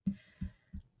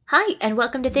Hi, and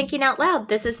welcome to Thinking Out Loud.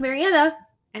 This is Marietta.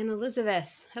 And Elizabeth,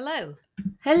 hello.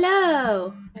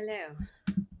 Hello. Hello.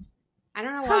 I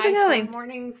don't know How's it why going?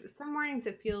 some mornings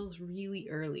it feels really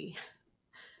early.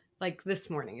 Like this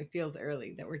morning it feels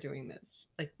early that we're doing this.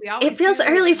 Like we It always feels do it.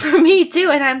 early for me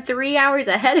too, and I'm 3 hours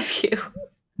ahead of you.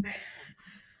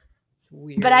 It's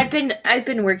But weird. I've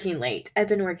been working late. I've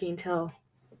been working till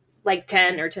like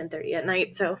 10 or 10:30 at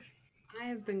night. So I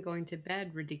have been going to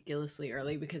bed ridiculously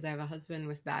early because I have a husband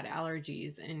with bad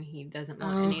allergies and he doesn't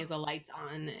want any oh. of the lights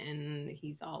on and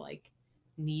he's all like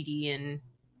needy and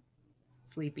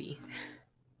sleepy.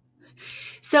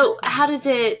 So So how does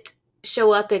it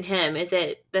show up in him? Is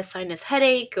it the sinus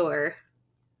headache or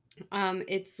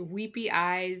it's weepy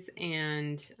eyes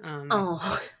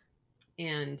oh.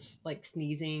 and like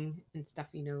sneezing and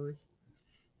stuffy nose.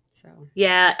 So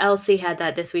Yeah, Elsie had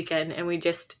that this weekend and we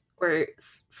just were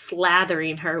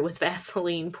slathering her with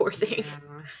Vaseline, poor thing.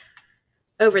 yeah,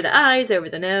 Over the eyes, over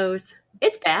the nose.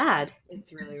 It's bad.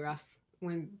 it's really rough.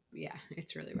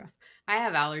 It's really rough. I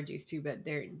have allergies too, but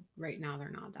they're right now they're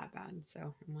not that bad.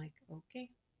 So I'm like, okay,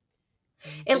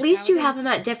 this is At just how least it you is. have them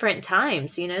at different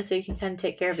times, so you can kind of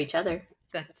take care of each other.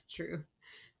 That's true.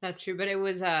 That's true. But it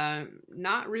was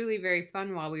not really very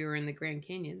fun while we were in the Grand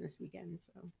Canyon this weekend.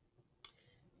 So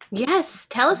Yes,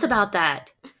 tell us about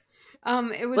that.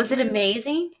 it was Was it really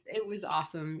amazing? it was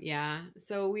awesome. Yeah.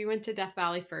 So we went to Death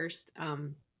Valley first.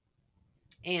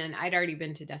 And I'd already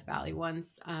been to Death Valley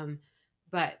once,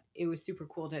 but it was super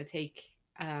cool to take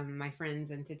my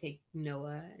friends and to take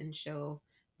Noah and show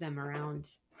them around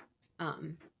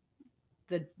um,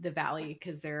 the valley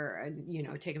because they're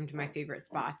take them to my favorite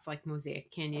spots like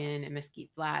Mosaic Canyon and Mesquite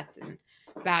Flats and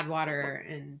Badwater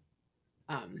and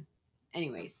um,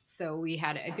 anyways, so we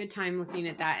had a good time looking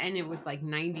at that, and it was like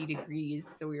 90 degrees,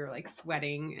 so we were like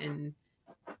sweating and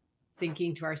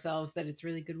thinking to ourselves that it's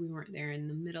really good we weren't there in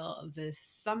the middle of the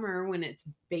summer when it's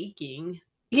baking.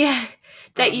 Yeah, Um,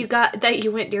 that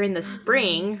you went during the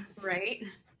spring. right.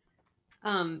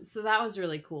 So that was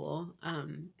really cool.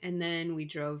 And then we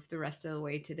drove the rest of the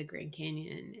way to the Grand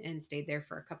Canyon and stayed there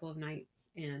for a couple of nights.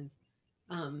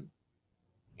 Um,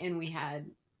 and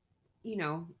you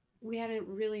know, we had a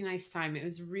really nice time.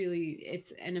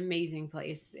 It's an amazing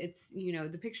place.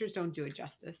 The pictures don't do it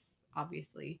justice,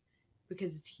 obviously,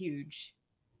 because it's huge.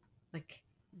 Like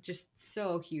just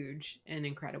so huge and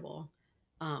incredible.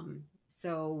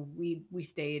 So we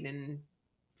stayed and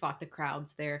fought the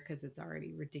crowds there because it's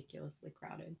already ridiculously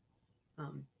crowded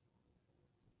um,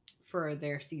 for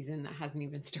their season that hasn't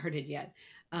even started yet,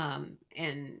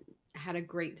 and had a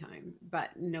great time.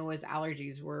 But Noah's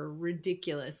allergies were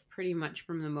ridiculous pretty much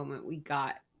from the moment we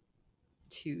got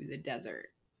to the desert,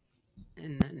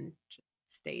 and then just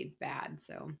stayed bad.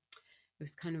 So it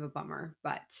was kind of a bummer,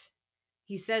 but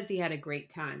he says he had a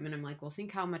great time. And I'm like, well,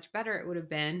 think how much better it would have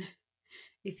been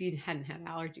if you hadn't had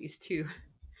allergies too.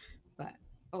 But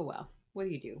oh well, what do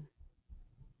you do?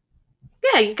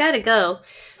 Yeah, you gotta go.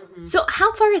 Mhm. So,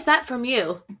 how far is that from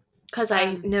you? Because I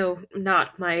Um, know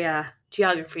not my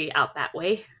geography out that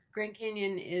way. Grand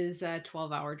Canyon is a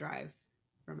 12-hour drive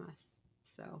from us.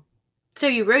 So, So,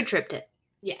 you road tripped it.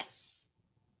 yes.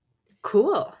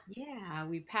 Cool. Yeah,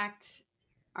 we packed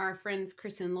our friends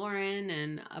Chris and Lauren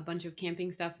and a bunch of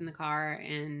camping stuff in the car,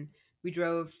 and we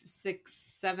drove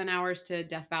 7 hours to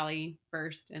Death Valley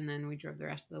first, and then we drove the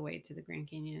rest of the way to the Grand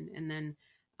Canyon, and then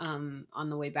on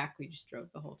the way back we just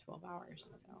drove the whole 12 hours.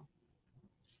 So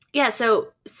Yeah,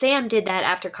 so Sam did that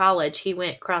after college. He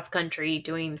went cross country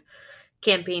doing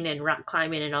camping and rock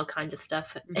climbing and all kinds of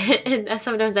stuff. mhm. And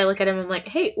sometimes I look at him and I'm like,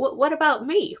 hey, what about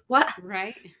me? What?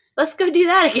 Right. Let's go do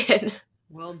that again.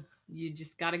 Well, you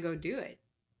just got to go do it.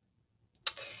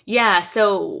 Yeah,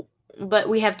 so, but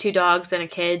we have two dogs and a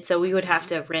kid, so we would have Mhm.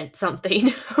 to rent something.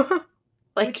 Which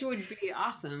Like, would be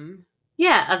awesome.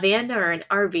 yeah, a van or an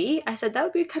RV. I said that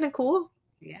would be kind of cool.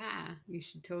 Yeah, you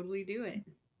should totally do it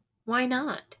Why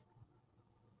not?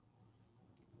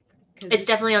 because It's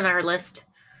definitely on our list.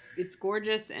 it's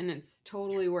gorgeous and it's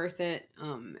totally worth it.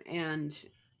 And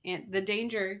the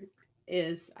danger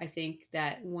is, I think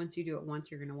that once you do it once,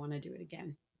 you're going to want to do it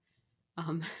again.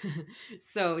 Um,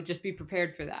 so just be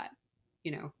prepared for that.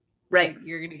 You know, Right.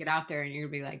 you're going to get out there and you're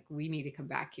going to be like, we need to come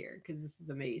back here because this is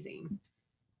amazing.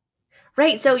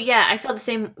 Right. So yeah, I felt the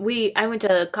same. I went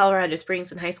to Colorado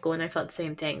Springs in high school and I felt the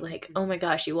same thing. Like, oh my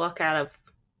gosh, you walk out of,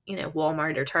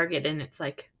 Walmart or Target and it's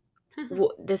like,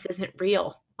 this isn't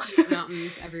real.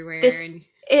 Mountains everywhere, This and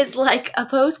is like a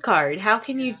postcard. How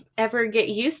can you ever get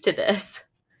used to this?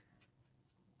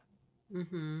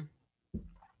 hmm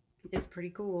it's pretty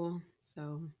cool.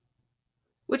 So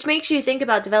Which makes you think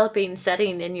about developing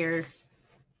setting in your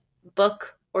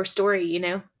book or story,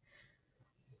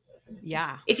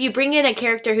 Yeah. If you bring in a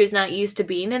character who's not used to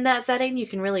being in that setting, you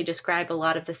can really describe a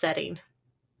lot of the setting.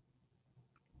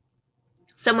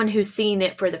 Someone who's seen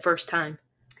it for the first time.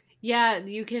 Yeah,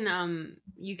 you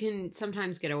can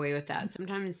sometimes get away with that.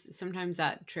 Sometimes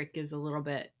that trick is a little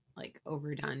bit like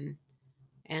overdone,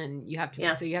 and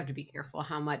Yeah. you have to be careful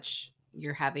how much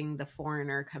you're having the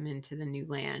foreigner come into the new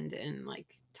land and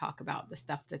like talk about the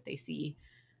stuff that they see.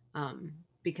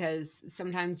 Because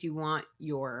sometimes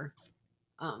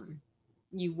um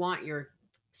you want your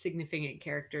significant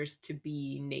characters to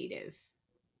be native.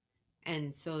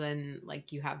 And so then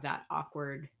like you have that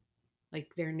awkward,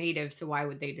 like they're native, so why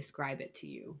would they describe it to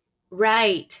you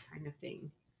Right. kind of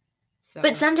thing.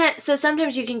 But So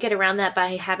sometimes you can get around that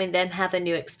by having them have a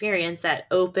new experience that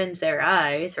opens their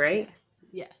eyes, right?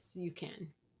 yes, you can.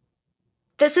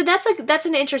 So that's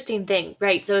an interesting thing,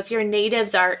 right? So if your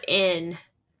natives are in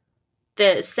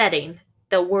the setting,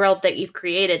 the world that you've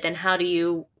created, then how do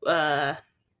you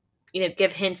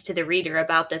give hints to the reader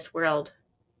about this world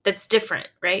that's different,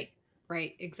 right?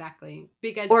 Right, exactly.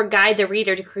 Because Or guide the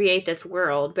reader to create this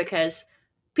world because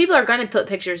people are going to put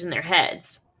pictures in their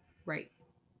heads. right.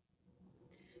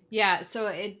 Yeah, so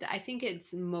it I think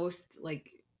it's most like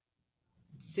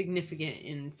significant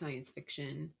in science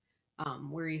fiction,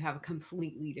 where you have a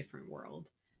completely different world.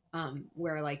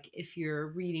 Where like if you're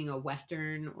reading a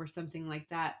western or something like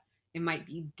that, it might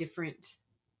be different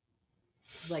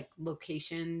like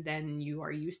location than you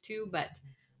are used to, but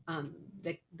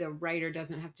the writer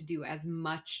doesn't have to do as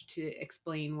much to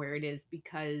explain where it is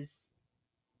because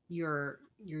you're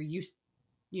used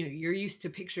you're used to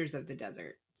pictures of the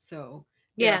desert, so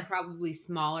there are Yeah. probably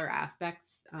smaller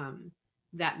aspects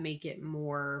that make it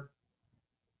more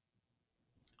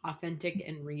authentic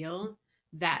and real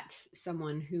that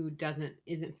someone who doesn't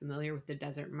isn't familiar with the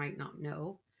desert might not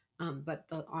know. But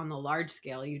on the large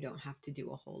scale, you don't have to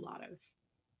do a whole lot of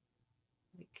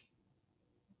like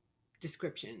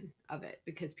description of it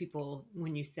because people,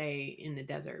 when you say in the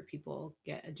desert, people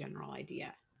get a general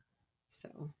idea.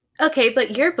 So Okay,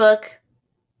 but your book,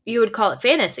 you would call it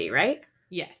fantasy, right?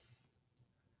 yes,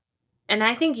 And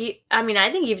I think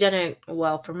you've done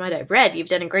from what I've read, you've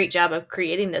done a great job of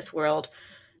creating this world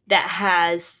that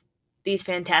has these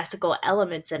fantastical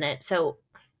elements in it. So,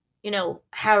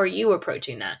 how are you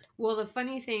approaching that? well, the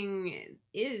funny thing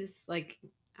is like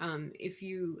if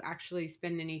you actually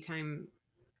spend any time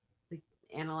like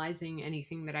analyzing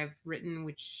anything that I've written,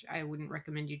 which I wouldn't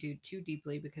recommend you do too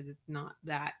deeply because it's not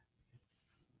that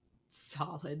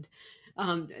solid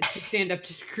to stand up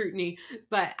to scrutiny.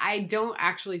 But I don't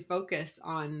actually focus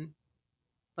on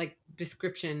like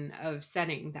description of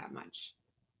setting that much.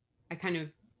 I kind of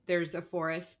there's a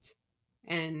forest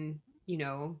and you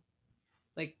know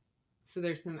like so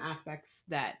there's some aspects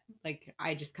that like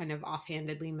I just kind of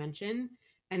offhandedly mention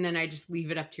and then I just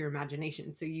leave it up to your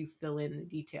imagination so you fill in the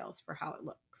details for how it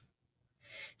looks.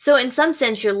 So, in some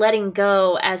sense, you're letting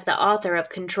go as the author of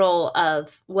control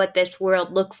of what this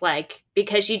world looks like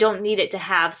because you don't need it to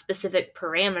have specific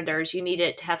parameters. You need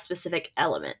it to have specific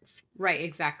elements. Right,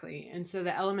 exactly. And so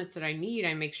the elements that I need,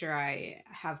 I make sure I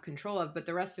have control of, but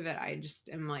the rest of it, I just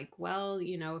am like, well,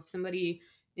 if somebody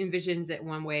envisions it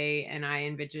one way and I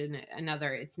envision it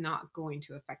another, it's not going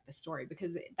to affect the story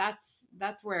because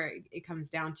that's where it comes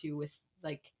down to with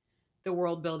like the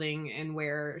world building and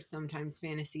where sometimes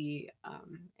fantasy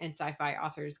and sci-fi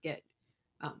authors get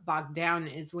bogged down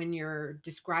is when you're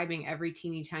describing every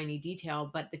teeny tiny detail,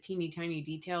 but the teeny tiny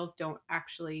details don't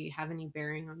actually have any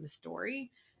bearing on the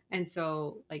story. And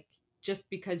so, like, just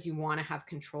because you want to have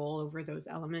control over those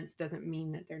elements doesn't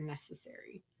mean that they're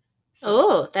necessary. So,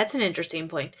 Oh, that's an interesting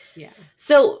point. yeah.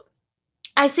 So,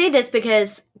 I say this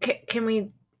because can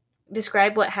we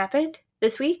describe what happened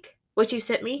this week? What you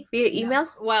sent me via Yeah. email?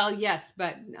 Well, yes,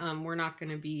 but we're not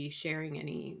going to be sharing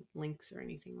any links or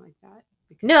anything like that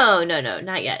because, No, no, no,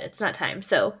 not yet. It's not time.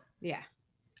 So, yeah.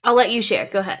 I'll let you share.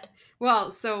 Go ahead.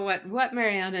 Well, so what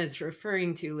Mariana is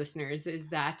referring to, listeners, is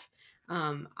that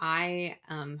I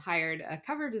hired a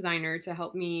cover designer to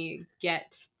help me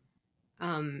get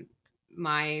um,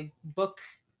 my book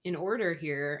in order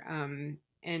here.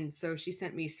 And so she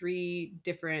sent me 3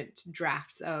 different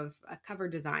drafts of a cover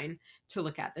design to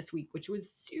look at this week, which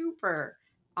was super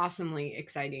awesomely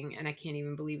exciting. And I can't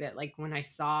even believe it. Like when I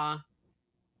saw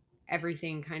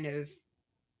everything kind of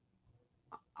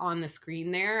on the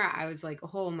screen there, I was like,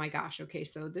 oh my gosh, okay,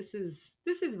 so this is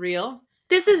real.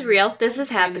 This is real. This I'm is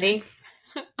doing happening.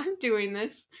 this. I'm doing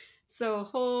this. So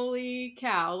holy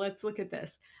cow, let's look at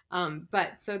this.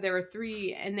 But so there were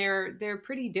 3 and they're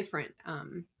pretty different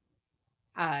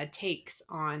takes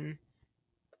on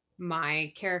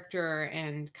my character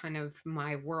and kind of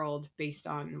my world based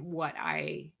on what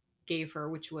I gave her,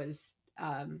 which was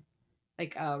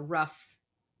like a rough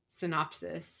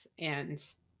synopsis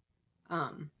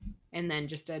um, and then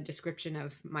just a description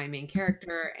of my main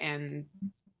character and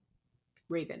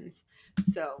ravens.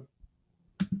 So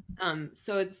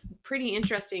so it's pretty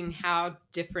interesting how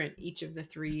different each of the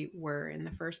three were in the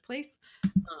first place.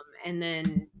 And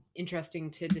then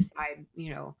interesting to decide,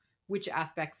 which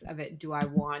aspects of it do I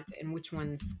want and which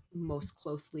ones most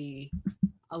closely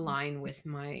align with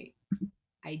my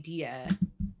idea.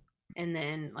 And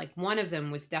then, like, one of them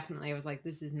was definitely, I was like,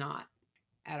 this is not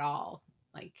at all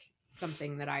like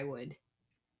something that I would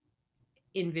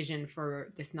envision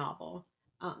for this novel.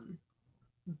 Um,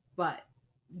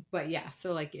 but yeah,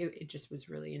 so like it just was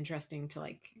really interesting to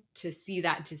like to see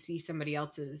that, to see somebody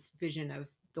else's vision of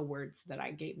the words that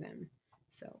I gave them.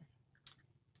 So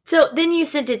So then you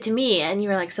sent it to me and you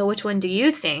were like, so which one do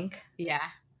you think? yeah,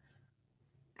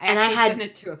 I And I actually sent had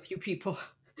it to a few people.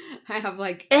 I have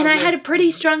like a and I had a list pretty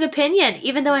strong opinion,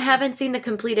 even though I yeah. haven't seen the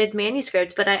completed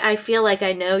manuscript, but I feel like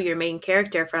I know your main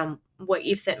character from what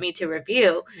you've sent me to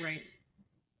review. Right.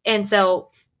 And so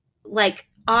like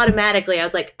automatically I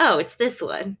was like, oh, it's this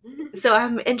one. So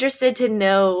I'm interested to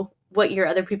know what your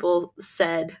other people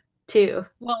said too.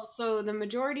 Well, so the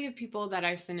majority of people that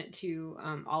I've sent it to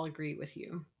all agree with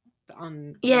you on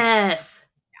with Yes.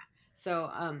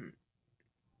 so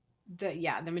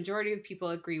the majority of people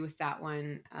agree with that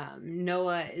one.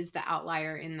 Noah is the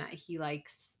outlier in that he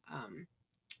likes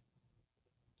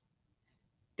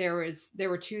there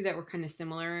were two that were kind of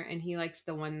similar, and he likes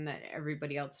the one that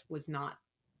everybody else was not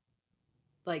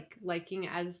like liking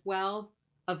as well,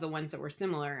 of the ones that were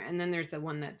similar. And then there's the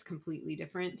one that's completely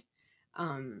different,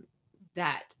 um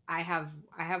that I have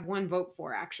one vote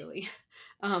for, actually.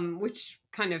 Which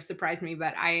kind of surprised me,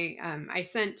 but I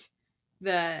sent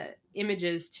the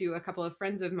images to a couple of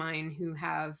friends of mine who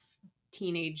have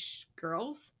teenage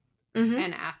girls Mm-hmm.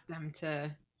 and asked them to,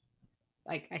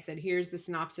 like, I said, here's the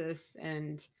synopsis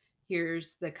and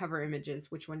here's the cover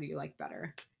images, which one do you like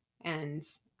better? And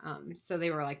so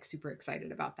they were like super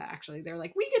excited about that. Actually, they're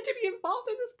like, we get to be involved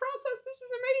in this process, this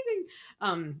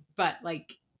is amazing. But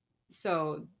like,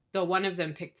 so the one of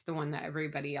them picked the one that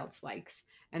everybody else likes,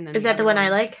 and then Is the that the other one I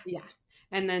one, like? yeah,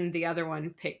 and then the other one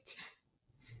picked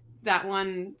that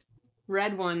one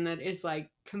red one that is like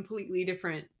completely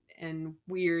different and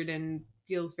weird and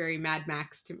feels very Mad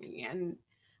Max to me. And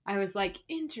I was like,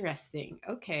 interesting.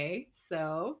 Okay,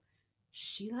 so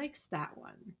she likes that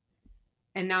one.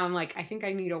 And now I'm like, I think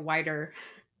I need a wider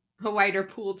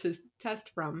pool to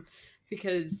test from,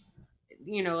 because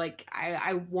like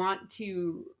I want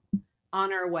to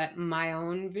honor what my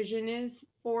own vision is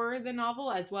for the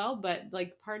novel as well, but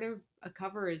like part of a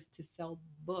cover is to sell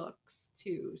books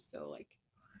too. So like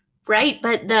Right,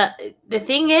 but the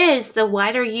thing is, the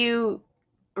wider you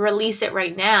release it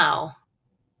right now,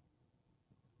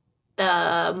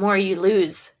 the more you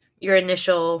lose your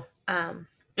initial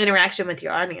interaction with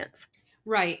your audience.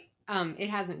 right. It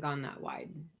hasn't gone that wide.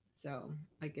 So,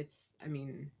 like, I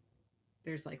mean,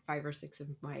 there's like 5 or 6 of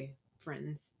my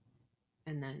friends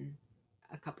and then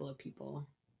a couple of people,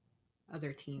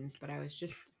 other teens, but I was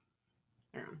just,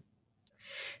 I don't know.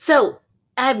 So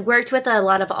I've worked with a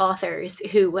lot of authors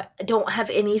who don't have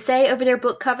any say over their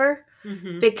book cover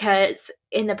Mm-hmm. because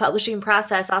in the publishing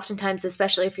process, oftentimes,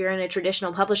 especially if you're in a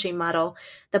traditional publishing model,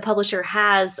 the publisher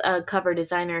has a cover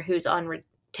designer who's on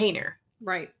retainer.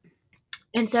 Right.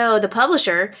 And so the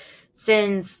publisher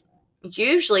sends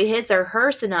usually his or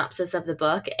her synopsis of the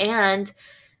book and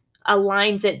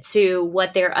aligns it to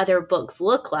what their other books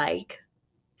look like,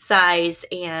 size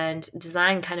and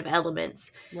design kind of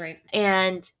elements. Right.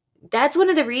 And that's one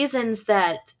of the reasons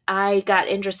that I got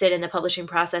interested in the publishing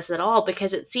process at all,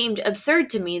 because it seemed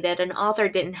absurd to me that an author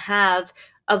didn't have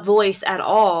a voice at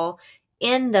all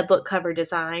in the book cover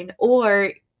design,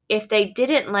 or if they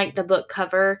didn't like the book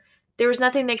cover, there was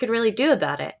nothing they could really do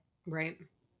about it. Right.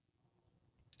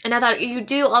 And I thought, you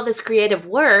do all this creative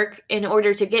work in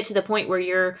order to get to the point where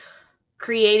you're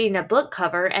creating a book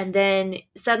cover, and then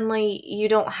suddenly you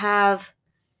don't have,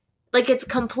 like, it's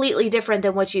completely different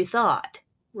than what you thought.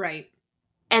 Right.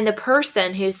 And the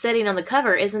person who's sitting on the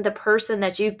cover isn't the person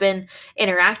that you've been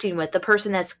interacting with, the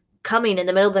person that's coming in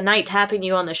the middle of the night tapping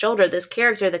you on the shoulder, this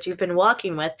character that you've been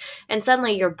walking with, and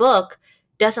suddenly your book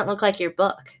doesn't look like your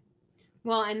book.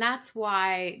 Well, and that's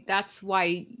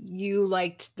why you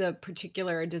liked the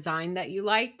particular design that you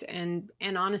liked, and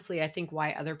honestly, I think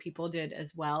why other people did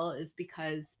as well is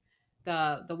because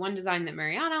the one design that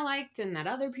Mariana liked and that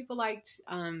other people liked,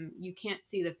 you can't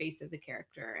see the face of the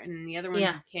character, and the other ones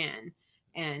Yeah. you can.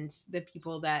 And the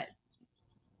people that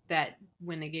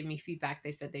when they gave me feedback,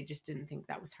 they said they just didn't think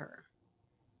that was her.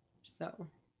 So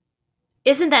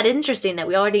Isn't that interesting that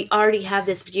we already have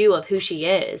this view of who she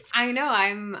is? I know.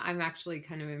 I'm actually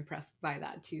kind of impressed by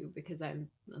that too, because I'm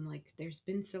like, there's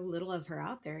been so little of her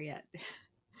out there yet.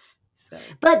 So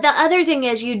But the other thing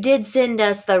is, you did send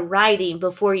us the writing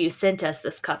before you sent us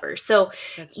this cover. So,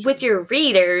 that's true. with your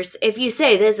readers, if you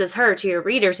say this is her to your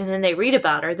readers and then they read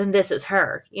about her, then this is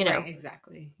her, you know? Right,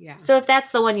 exactly. Yeah. So, if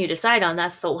that's the one you decide on,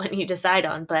 that's the one you decide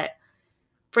on. But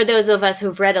for those of us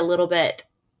who've read a little bit,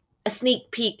 a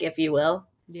sneak peek, if you will,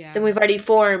 Yeah. then we've already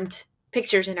formed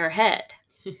pictures in our head.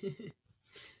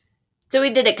 So,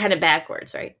 we did it kind of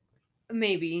backwards, right?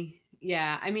 Maybe.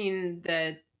 Yeah. I mean,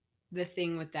 the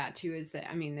thing with that too is that,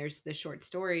 I mean, there's the short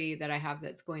story that I have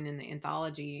that's going in the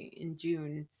anthology in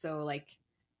June. So like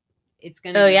it's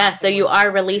going to Oh, be yeah. out So, before you that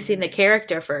are releasing the anyway.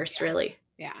 character first, Yeah. really.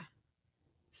 Yeah.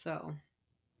 So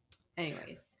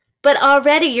anyways. But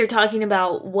already you're talking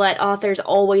about what authors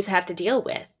always have to deal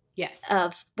with. Yes.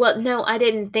 Well, no, I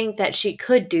didn't think that she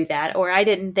could do that, or I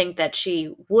didn't think that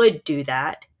she would do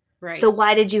that. Right. So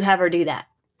why did you have her do that?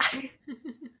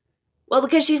 Well,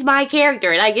 because she's my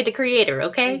character and I get to create her,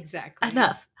 okay? Exactly.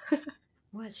 Enough.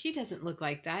 Well, she doesn't look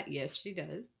like that. Yes, she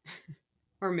does.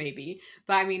 Or maybe.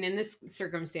 But I mean, in this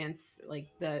circumstance, like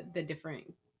the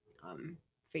different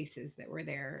faces that were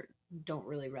there don't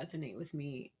really resonate with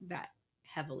me that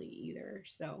heavily either.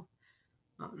 So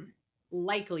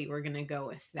likely we're gonna go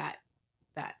with that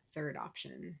third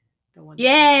option, the one.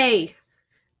 Yay!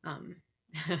 Um,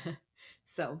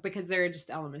 so because there are just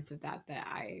elements of that that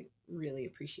I really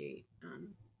appreciate.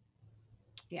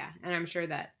 Yeah, and I'm sure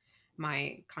that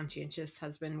my conscientious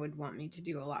husband would want me to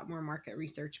do a lot more market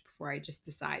research before I just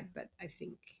decide, but I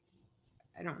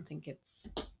don't think it's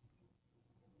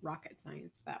rocket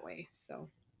science that way. So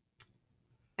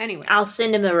anyway, I'll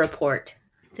send him a report.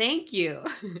 thank you.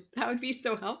 That would be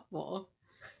so helpful.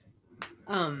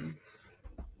 Um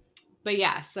but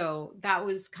yeah, so that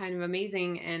was kind of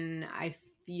amazing, and I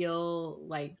feel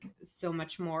like so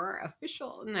much more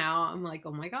official now. I'm like,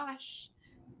 oh my gosh,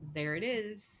 there it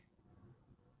is,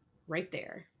 right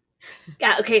there.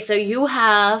 Yeah, okay, so you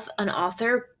have an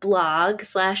author blog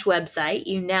slash website.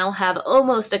 You now have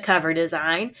almost a cover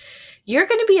design. You're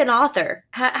going to be an author.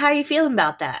 How are you feeling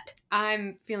about that?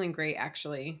 I'm feeling great,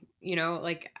 actually. You know,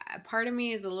 like part of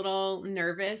me is a little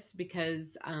nervous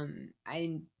because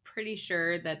I'm pretty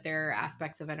sure that there are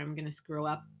aspects of it I'm going to screw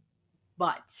up,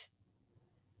 but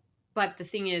the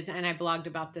thing is, and I blogged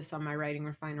about this on my Writing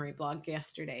Refinery blog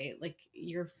yesterday, like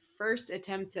your first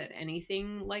attempts at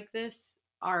anything like this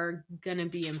are gonna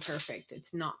be imperfect.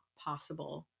 It's not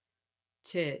possible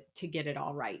to get it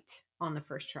all right on the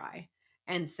first try.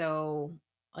 And so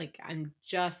like I'm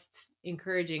just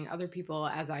encouraging other people,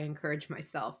 as I encourage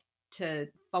myself, to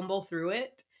fumble through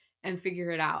it and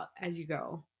figure it out as you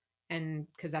go. And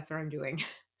because that's what I'm doing.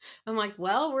 I'm like,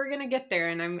 well, we're going to get there.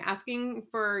 And I'm asking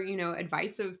for,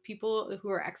 advice of people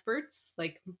who are experts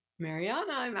like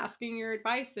Mariana. I'm asking your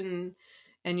advice, and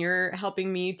you're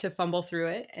helping me to fumble through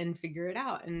it and figure it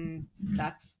out. And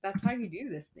that's how you do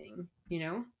this thing,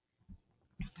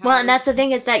 Well, and that's the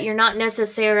thing, is that you're not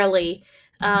necessarily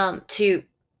to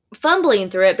fumbling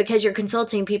through it because you're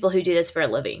consulting people who do this for a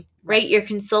living, right? You're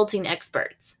consulting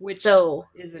experts. Which so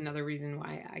is another reason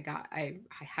why I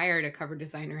hired a cover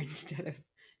designer instead of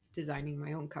designing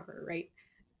my own cover, right?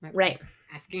 Right.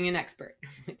 Asking an expert,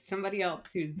 somebody else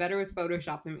who's better with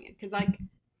Photoshop than me. Because like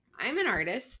I'm an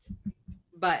artist,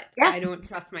 but Yeah. I don't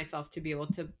trust myself to be able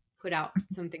to put out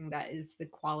something that is the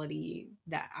quality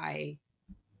that I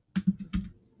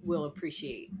will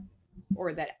appreciate,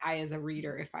 or that I, as a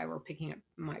reader, if I were picking up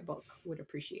my book, would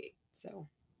appreciate. So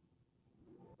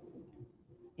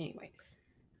anyways.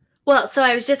 Well, so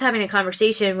I was just having a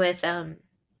conversation with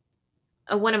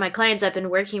one of my clients I've been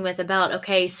working with about,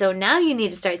 okay, so now you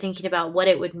need to start thinking about what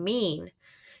it would mean.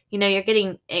 You're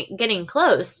getting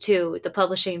close to the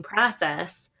publishing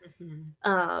process.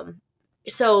 Mm-hmm.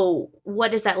 So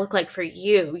what does that look like for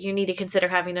you? You need to consider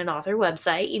having an author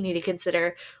website. You need to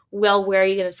consider, well, where are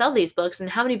you going to sell these books, and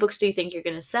how many books do you think you're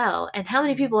going to sell, and how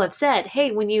many people have said,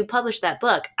 hey, when you publish that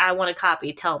book, I want a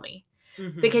copy, tell me.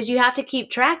 Mm-hmm. Because you have to keep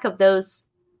track of those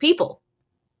people.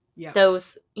 Yeah.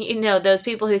 Those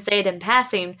people who say it in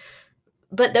passing,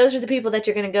 but those are the people that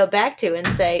you're going to go back to and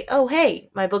say, oh, hey,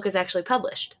 my book is actually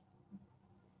published.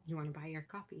 You want to buy your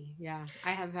copy? Yeah.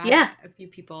 I have had a few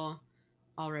people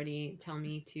already tell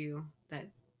me too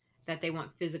that they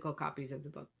want physical copies of the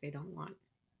book. They don't want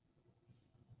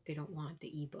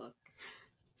the ebook.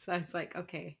 So I was like,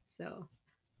 okay, so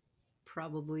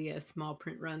probably a small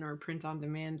print run or print on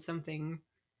demand, something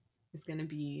is going to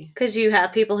be, because you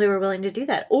have people who are willing to do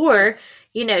that, or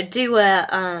do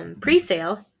a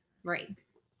pre-sale, right?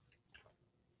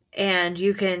 and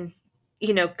you can,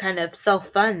 kind of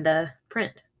self-fund the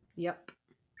print. Yep.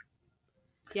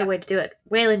 It's the way to do it.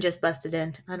 Waylon just busted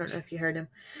in. I don't know if you heard him,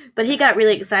 but he Yeah. got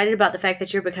really excited about the fact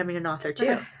that you're becoming an author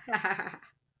too.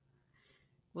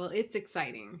 Well, it's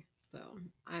exciting. So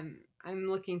I'm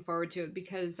looking forward to it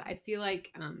because I feel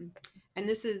like and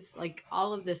this is like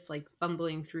all of this like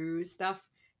fumbling through stuff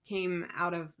came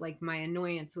out of like my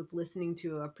annoyance with listening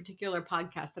to a particular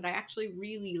podcast that I actually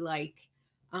really like,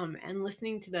 and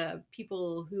listening to the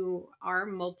people who are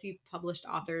multi-published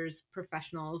authors,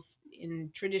 professionals in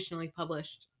traditionally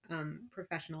published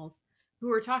professionals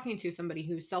who are talking to somebody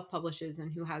who self-publishes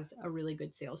and who has a really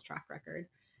good sales track record.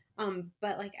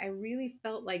 But like I really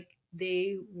felt like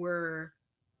they were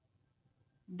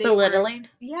Belittling.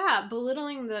 yeah,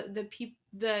 belittling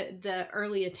the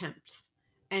early attempts.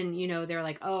 And they're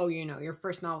like, oh, your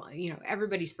first novel,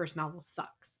 everybody's first novel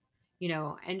sucks,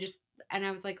 and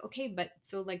I was like, okay, but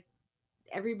so like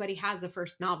everybody has a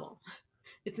first novel.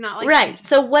 It's not like you Right.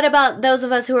 So what about those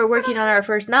of us who are working on our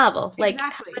first novel? Like, how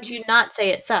exactly. would you not say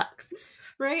it sucks?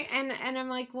 Right. And I'm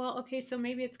like, well, okay, so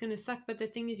maybe it's going to suck, but the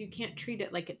thing is you can't treat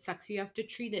it like it sucks. You have to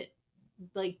treat it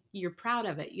like you're proud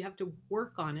of it. You have to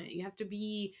work on it. You have to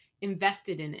be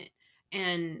invested in it.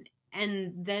 And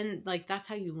then like that's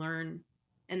how you learn,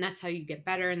 and that's how you get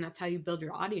better, and that's how you build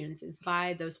your audience, is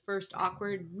by those first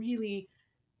awkward, really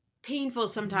painful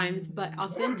sometimes, but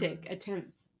authentic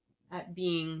attempts at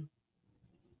being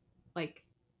like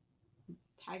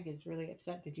Tag is really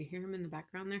upset. Did you hear him in the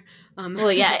background there?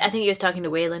 Well, yeah, I think he was talking to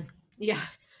Waylon. Yeah.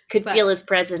 Could But feel his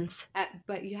presence.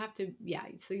 but you have to, yeah,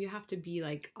 so you have to be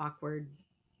like awkward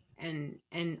and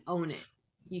own it.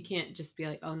 You can't just be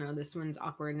like, oh no, this one's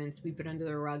awkward, and then sweep it under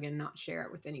the rug and not share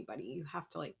it with anybody. You have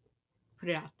to like put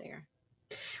it out there.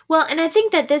 Well, and I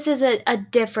think that this is a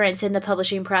difference in the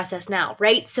publishing process now,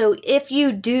 right? So if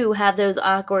you do have those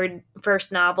awkward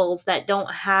first novels that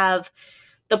don't have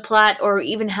the plot or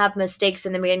even have mistakes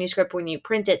in the manuscript when you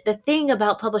print it, the thing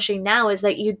about publishing now is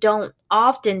that you don't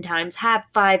oftentimes have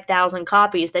 5,000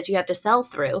 copies that you have to sell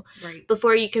through Right.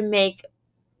 before you can make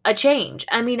a change.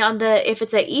 I mean, if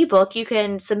it's an ebook, you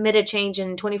can submit a change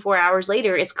and 24 hours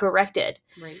later it's corrected.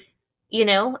 Right.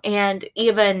 And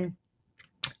even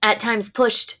at times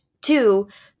pushed to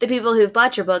the people who've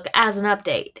bought your book as an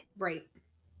update. Right.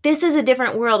 This is a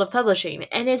different world of publishing,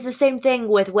 and it's the same thing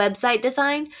with website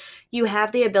design. You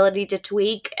have the ability to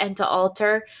tweak and to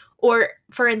alter. Or,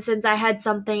 for instance, I had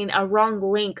a wrong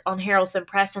link on Harrelson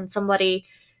Press, and somebody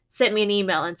sent me an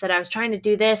email and said I was trying to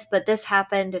do this, but this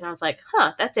happened, and I was like,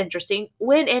 huh, that's interesting.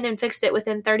 Went in and fixed it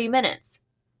within 30 minutes.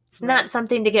 It's Right. not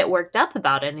something to get worked up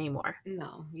about anymore.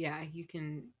 No, yeah, you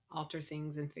can alter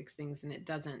things and fix things, and it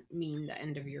doesn't mean the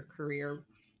end of your career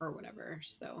or whatever.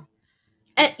 So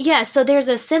Yeah, so there's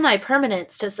a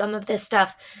semi-permanence to some of this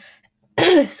stuff.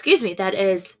 Excuse me, that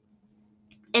is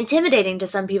intimidating to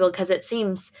some people because it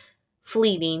seems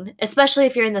fleeting, especially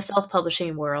if you're in the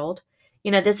self-publishing world.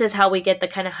 This is how we get the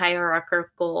kind of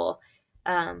hierarchical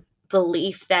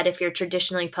belief that if you're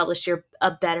traditionally published, you're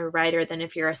a better writer than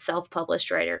if you're a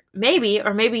self-published writer. Maybe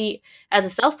as a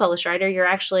self-published writer, you're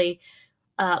actually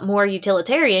more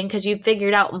utilitarian because you've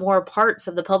figured out more parts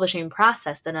of the publishing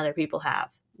process than other people have.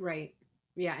 right.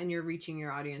 Yeah, and you're reaching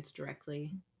your audience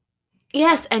directly.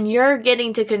 Yes, and you're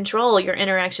getting to control your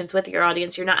interactions with your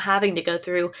audience. You're not having to go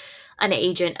through an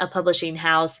agent, a publishing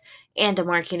house, and a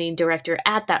marketing director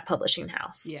at that publishing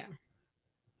house. Yeah.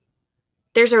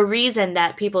 There's a reason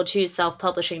that people choose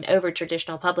self-publishing over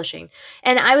traditional publishing.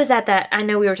 And I was at that, I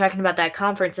know we were talking about that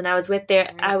conference, and I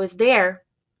was there,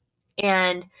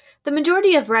 and the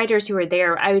majority of writers who were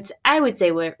there, I would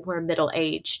say were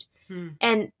middle-aged.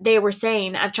 And they were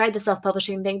saying, I've tried the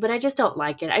self-publishing thing, but I just don't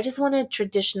like it. I just want a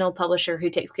traditional publisher who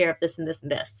takes care of this and this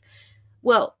and this.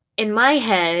 Well, in my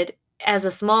head, as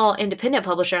a small independent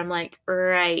publisher, I'm like,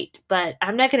 right, but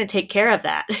I'm not going to take care of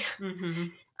that. Mm-hmm.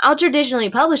 I'll traditionally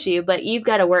publish you, but you've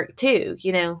got to work too.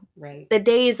 Right. The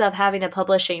days of having a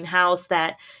publishing house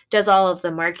that does all of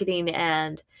the marketing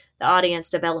and the audience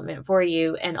development for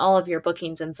you and all of your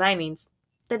bookings and signings,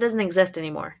 that doesn't exist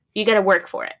anymore. You got to work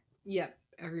for it. Yep,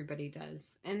 everybody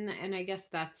does. And I guess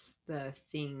that's the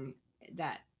thing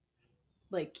that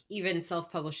like even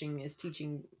self-publishing is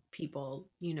teaching people,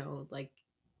 like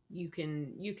you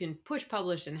can push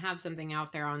publish and have something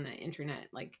out there on the internet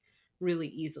like really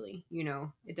easily.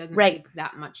 It doesn't Right. take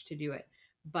that much to do it.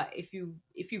 But if you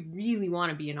really want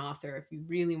to be an author, if you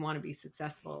really want to be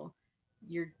successful,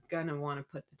 you're gonna want to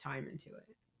put the time into it.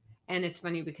 And it's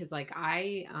funny because like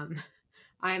I'm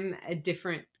a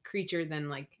different creature than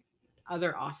like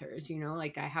other authors, you know,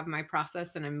 like I have my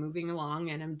process and I'm moving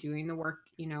along and I'm doing the work,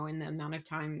 you know, in the amount of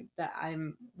time that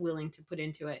I'm willing to put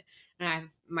into it. And I have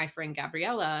my friend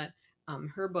Gabriella,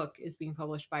 her book is being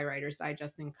published by Writer's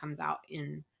Digest and comes out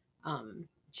in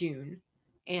June.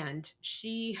 And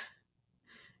she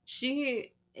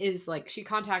is like, she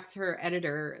contacts her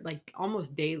editor like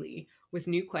almost daily with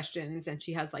new questions, and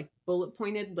she has like bullet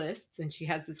pointed lists, and she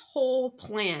has this whole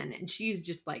plan, and she's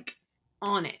just like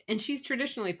on it, and she's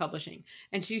traditionally publishing,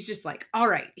 and she's just like, all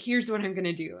right, here's what I'm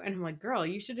gonna do. And I'm like, girl,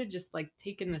 you should have just like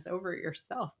taken this over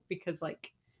yourself, because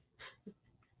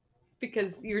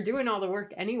you're doing all the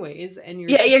work anyways, and you're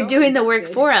Yeah, you're so doing the work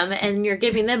invested. for them and you're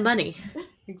giving them money.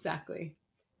 Exactly.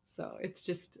 So it's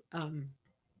just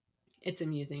it's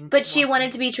amusing. But she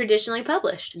wanted to be traditionally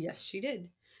published. Yes, she did.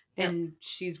 Yep. And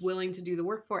she's willing to do the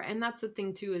work for it. And that's the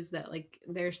thing too, is that like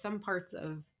there's some parts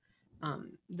of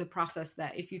the process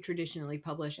that if you traditionally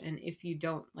publish and if you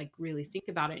don't like really think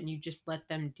about it and you just let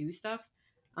them do stuff,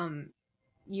 um,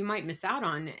 you might miss out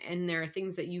on. And there are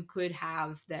things that you could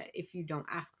have that if you don't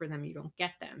ask for them, you don't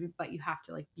get them. But you have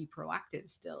to like be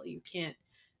proactive still. You can't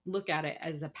look at it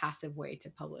as a passive way to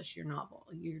publish your novel.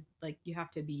 You're like, you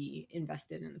have to be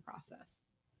invested in the process.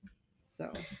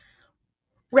 So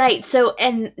Right. So,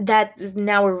 and that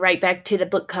now we're right back to the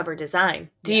book cover design.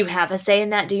 Do you have a say in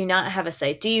that? Do you not have a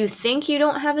say? Do you think you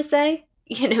don't have a say?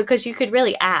 You know, because you could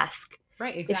really ask,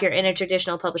 right, exactly. if you're in a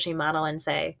traditional publishing model, and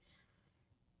say,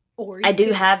 or I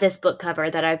do have this book cover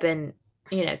that I've been,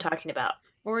 you know, talking about.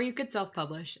 Or you could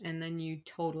self-publish and then you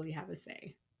totally have a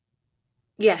say.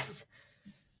 Yes.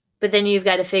 But then you've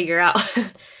got to figure out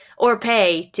or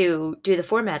pay to do the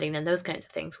formatting and those kinds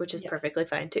of things, which is perfectly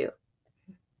fine too.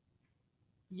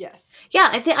 Yes. Yeah,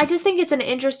 I just think it's an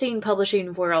interesting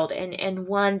publishing world, and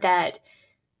one that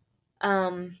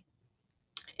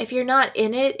if you're not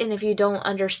in it and if you don't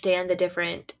understand the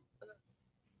different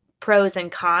pros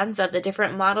and cons of the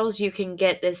different models, you can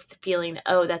get this feeling,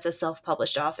 oh, that's a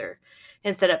self-published author,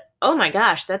 instead of, oh my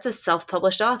gosh, that's a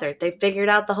self-published author. They figured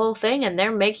out the whole thing and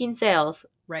they're making sales.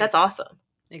 Right. That's awesome.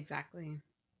 Exactly.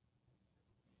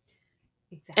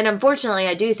 And unfortunately,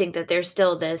 I do think that there's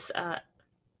still this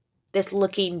this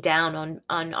looking down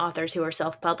on authors who are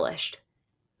self-published.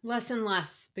 Less and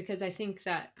less, because I think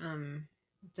that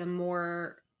the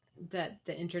more that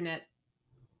the internet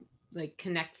like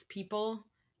connects people,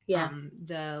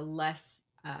 the less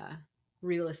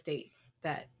real estate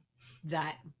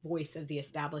that voice of the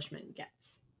establishment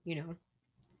gets, you know,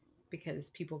 because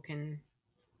people can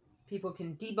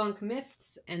debunk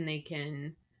myths, and they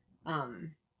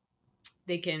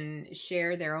can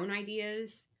share their own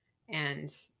ideas,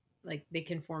 and like they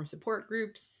can form support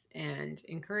groups and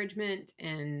encouragement,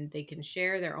 and they can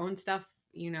share their own stuff,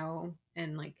 you know,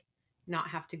 and like not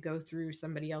have to go through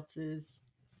somebody else's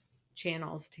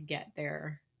channels to get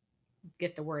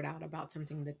the word out about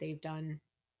something that they've done.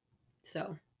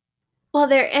 So well,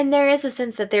 there is a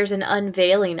sense that there's an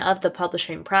unveiling of the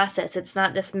publishing process. It's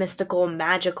not this mystical,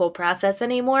 magical process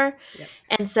anymore. Yep.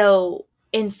 And so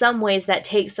in some ways that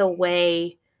takes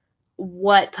away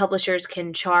what publishers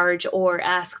can charge or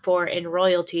ask for in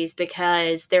royalties,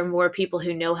 because there are more people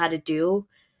who know how to do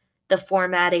the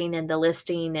formatting and the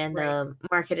listing and the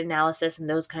market analysis and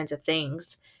those kinds of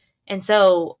things. And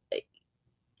so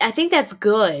I think that's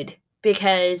good,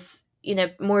 because, you know,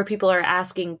 more people are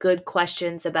asking good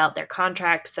questions about their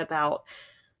contracts, about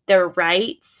their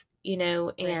rights, you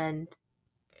know, and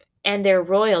their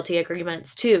royalty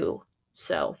agreements too.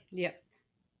 So yep,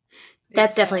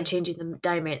 that's definitely changing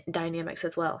the dynamics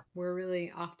as well. We're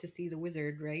really off to see the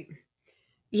wizard, right?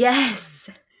 Yes.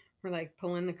 We're like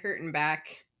pulling the curtain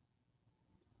back.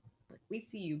 Like, we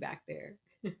see you back there.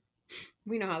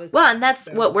 We know how this Well, and that's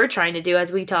what we're trying to do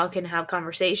as we talk and have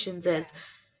conversations, is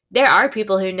there are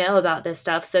people who know about this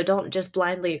stuff, so don't just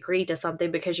blindly agree to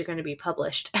something because you're going to be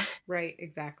published. Right,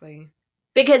 exactly.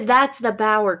 Because that's the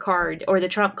Bauer card, or the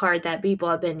Trump card, that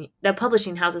the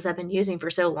publishing houses have been using for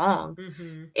so long.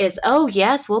 Mm-hmm. Is, oh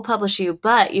yes, we'll publish you,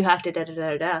 but you have to da da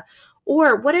da da.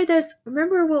 Or what are those?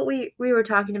 Remember what we were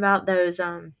talking about? Those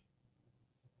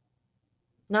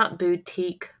not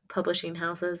boutique publishing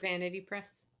houses. Vanity Press.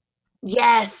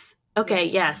 Yes. Okay.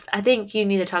 Yes. I think you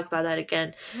need to talk about that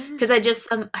again, because I just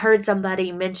heard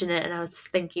somebody mention it, and I was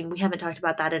thinking we haven't talked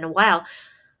about that in a while.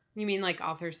 You mean like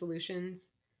Author Solutions?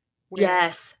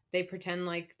 Yes. They pretend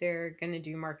like they're going to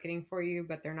do marketing for you,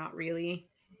 but they're not really.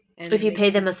 And if you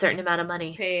pay them a certain amount of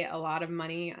money. Pay a lot of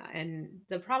money. And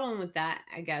the problem with that,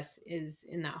 I guess, is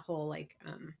in that whole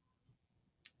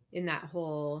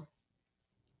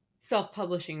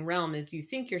self-publishing realm, is you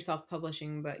think you're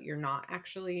self-publishing, but you're not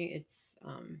actually. It's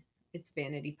it's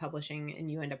vanity publishing, and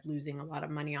you end up losing a lot of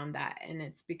money on that. And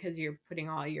it's because you're putting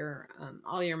all your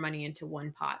money into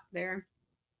one pot there,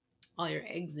 all your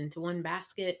eggs into one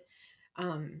basket.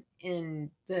 And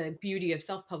the beauty of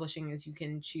self-publishing is you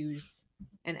can choose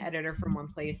an editor from one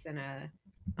place and a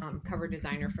cover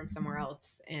designer from somewhere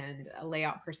else and a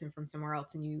layout person from somewhere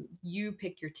else, and you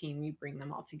pick your team, you bring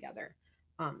them all together.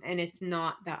 And it's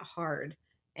not that hard.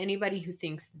 Anybody who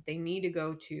thinks that they need to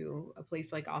go to a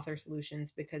place like Author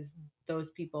Solutions because those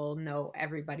people know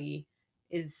everybody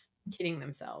is kidding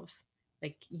themselves.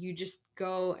 Like, you just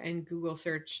go and Google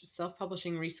search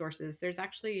self-publishing resources. There's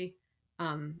actually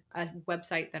a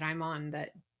website that I'm on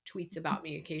that tweets about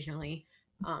me occasionally,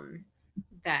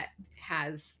 that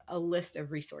has a list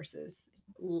of resources,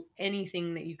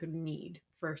 anything that you could need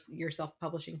for your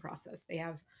self-publishing process. They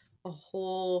have a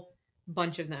whole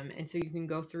bunch of them, and so you can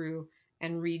go through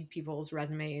and read people's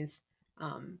resumes,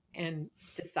 and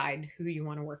decide who you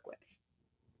want to work with.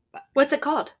 But What's it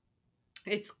called?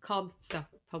 it's called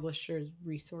Self-Publishers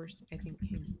Resource, I think.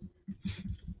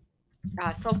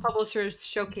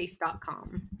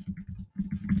 Self-publishersshowcase.com.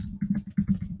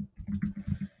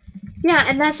 Yeah,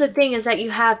 and that's the thing, is that you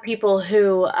have people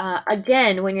who,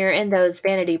 again, when you're in those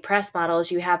vanity press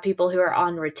models, you have people who are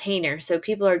on retainer. So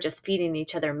people are just feeding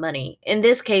each other money. In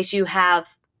this case, you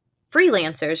have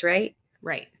freelancers, right?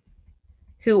 Right.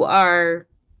 Who are,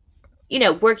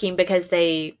 working because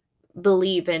they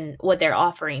believe in what they're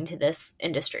offering to this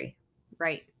industry.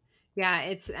 Right.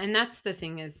 Yeah, and that's the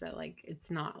thing, is that, like, it's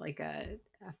not like a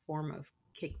form of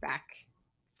kickback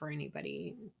for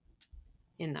anybody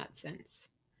in that sense.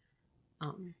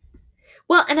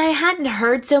 Well, and I hadn't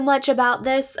heard so much about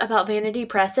this, about vanity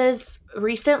presses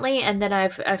recently, and then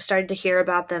I've started to hear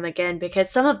about them again, because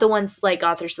some of the ones like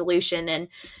Author Solution and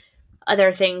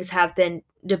other things have been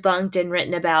debunked and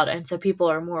written about, and so people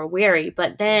are more wary.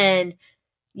 But then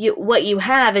what you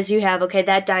have is okay,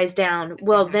 that dies down.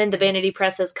 Well, then the vanity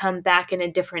presses come back in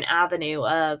a different avenue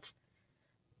of,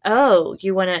 oh,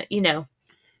 you want to.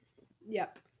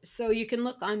 Yep. So you can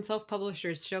look on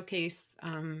Self-Publishers Showcase.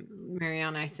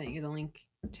 Marianne, I sent you the link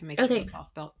to make sure it's all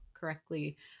spelled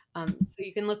correctly. So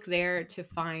you can look there to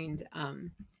find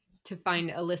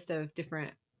a list of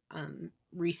different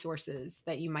resources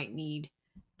that you might need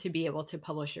to be able to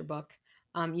publish your book.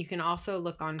 You can also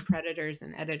look on Predators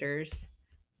and Editors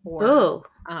for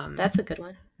that's a good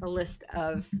one. A list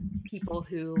of people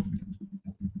who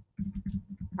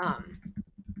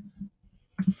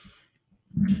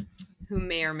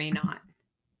may or may not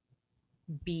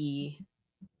be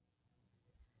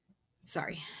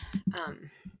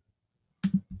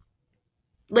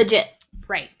legit.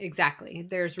 Right, exactly.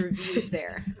 There's reviews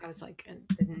there. I was like,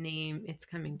 the name, it's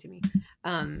coming to me.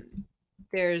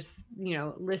 There's,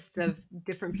 lists of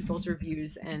different people's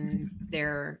reviews and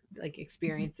their, like,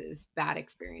 experiences, bad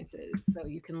experiences. So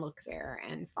you can look there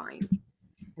and find.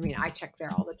 I mean, I check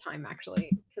there all the time,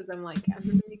 actually, because I'm like, I'm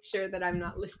going to make sure that I'm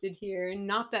not listed here.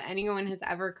 Not that anyone has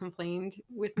ever complained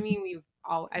with me.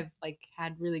 I've like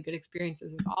had really good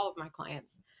experiences with all of my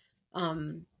clients.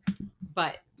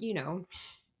 But,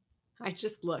 I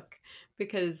just look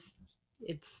because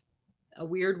it's a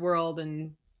weird world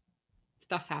and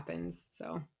stuff happens.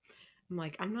 So I'm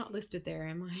like, I'm not listed there,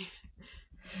 am I?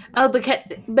 Oh,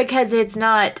 because it's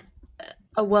not.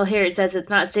 Oh, well, here it says it's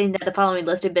not stating that the following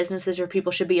listed businesses or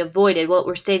people should be avoided. What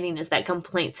we're stating is that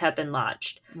complaints have been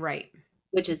lodged. Right.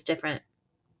 Which is different.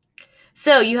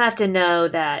 So you have to know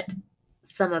that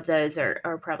some of those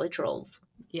are probably trolls.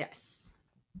 Yes.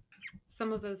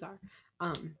 Some of those are.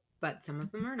 But some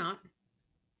of them are not.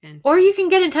 And or you can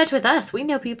get in touch with us. We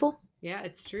know people. Yeah,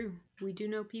 it's true. We do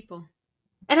know people.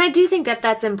 And I do think that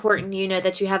that's important,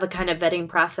 that you have a kind of vetting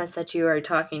process that you are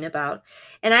talking about.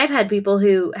 And I've had people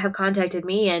who have contacted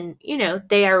me and,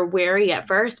 they are wary at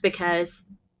first because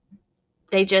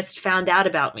they just found out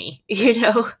about me,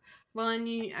 Well,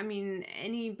 and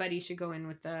anybody should go in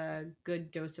with a good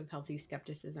dose of healthy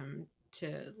skepticism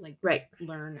to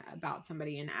learn about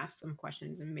somebody and ask them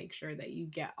questions and make sure that you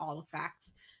get all the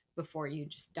facts before you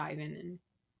just dive in and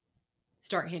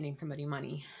start handing somebody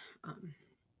money.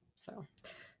 So,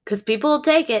 because people will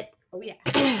take it. Oh yeah.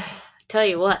 Tell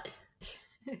you what.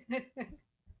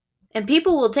 And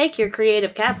people will take your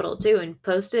creative capital too and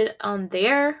post it on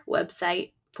their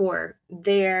website for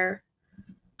their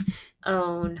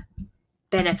own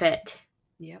benefit.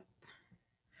 Yep.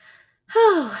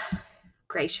 Oh,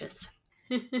 gracious.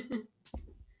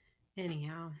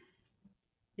 Anyhow,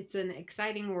 it's an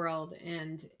exciting world,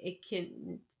 and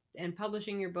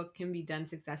publishing your book can be done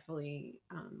successfully,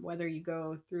 whether you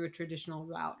go through a traditional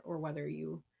route or whether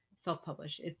you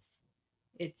self-publish.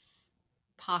 It's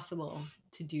possible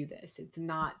to do this. It's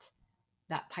not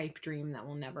that pipe dream that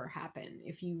will never happen.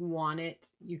 If you want it,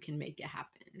 you can make it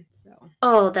happen. So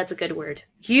Oh, that's a good word.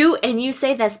 You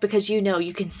say that's because you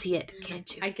can see it,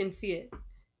 can't you? I can see it.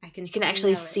 I can You can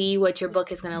actually smell it. see what your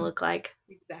book is going to look like.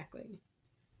 Exactly.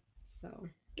 So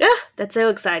Yeah, that's so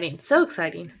exciting. So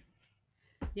exciting.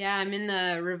 yeah, I'm in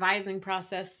the revising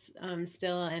process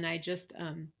still, and I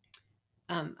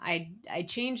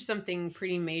changed something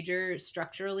pretty major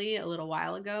structurally a little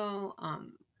while ago.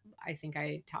 I think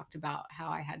I talked about how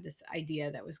I had this idea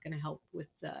that was going to help with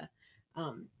the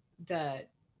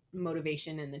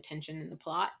motivation and the tension in the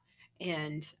plot.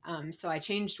 And so I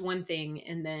changed one thing,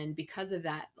 and then because of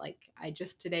that, like I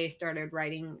just today started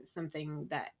writing something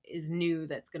that is new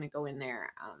that's going to go in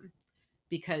there.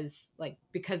 Because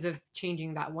of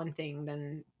changing that one thing,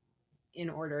 then in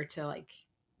order to like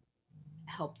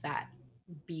help that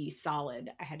be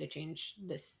solid, I had to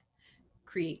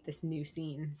create this new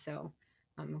scene. So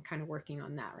I'm kind of working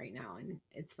on that right now, and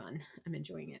it's fun. I'm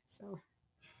enjoying it. So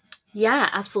Yeah,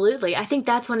 absolutely. I think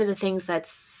that's one of the things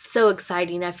that's so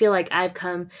exciting. I feel like I've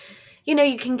come,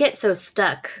 you can get so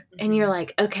stuck and you're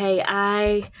like, okay,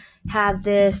 I have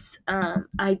this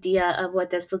idea of what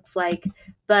this looks like,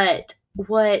 but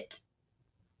what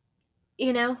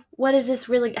is this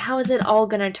really, how is it all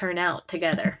going to turn out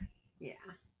together? yeah.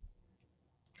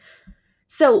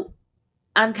 So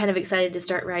I'm kind of excited to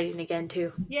start writing again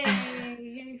too.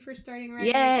 Yay for starting writing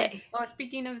again. Yay. Oh,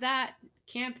 speaking of that,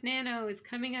 Camp Nano is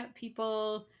coming up,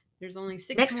 people. There's only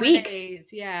six Next more week. days.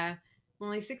 Yeah,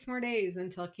 only 6 more days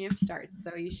until camp starts,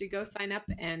 so you should go sign up.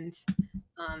 And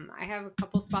I have a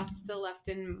couple spots still left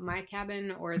in my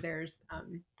cabin, or there's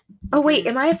you Oh, wait,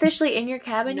 can am I officially in your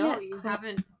cabin no, yet? you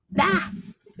haven't. You Ah! have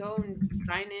to go and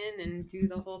sign in and do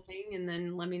the whole thing, and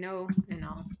then let me know, and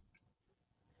I'll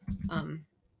um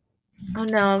Oh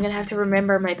no, I'm going to have to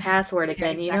remember my password yeah,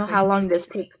 again. You know exactly. how long this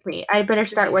takes me. I better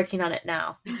start working on it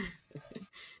now.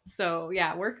 So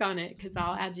yeah, work on it because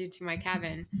I'll add you to my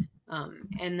cabin.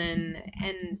 And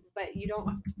then but you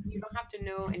don't have to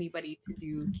know anybody to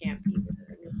do camp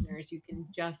either, listeners. You can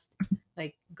just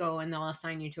like go and they'll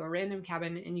assign you to a random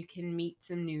cabin and you can meet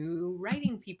some new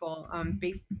writing people.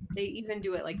 They even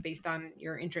do it like based on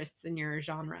your interests and your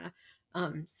genre.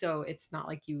 So it's not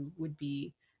like you would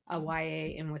be a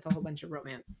YA and with a whole bunch of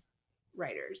romance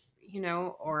writers,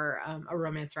 or a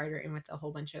romance writer and with a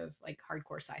whole bunch of like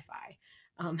hardcore sci-fi.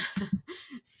 Um,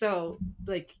 so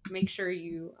like make sure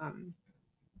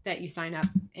that you sign up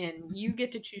and you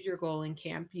get to choose your goal in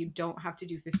camp. You don't have to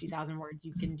do 50,000 words.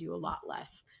 You can do a lot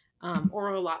less or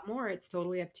a lot more. It's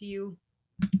totally up to you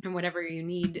and whatever you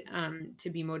need to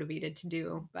be motivated to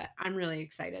do. But I'm really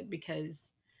excited because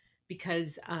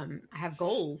I have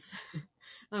goals.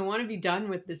 I want to be done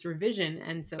with this revision.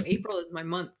 And so April is my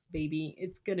month, baby.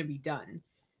 It's going to be done.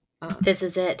 This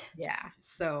is it. Yeah.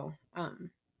 So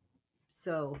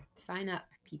sign up,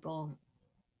 people. All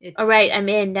It's right, I'm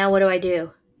in. Now what do I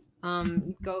do?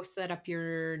 go set up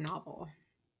your novel.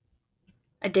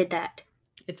 I did that.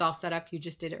 It's all set up. You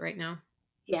just did it right now.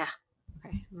 Yeah.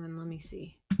 Okay, then let me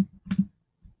see.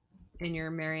 And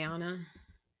you're Mariana.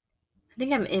 I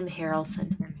think I'm M.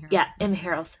 Harrelson. M. Harrelson. Yeah, M.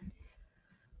 Harrelson.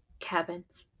 Cabin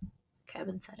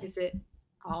settings. Is it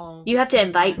all? You have to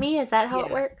invite me? Is that how it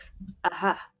Yeah. works?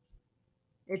 Aha.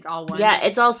 It's all one. Yeah,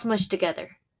 it's all smushed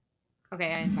together.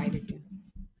 Okay, I invited you.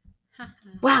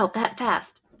 Wow, that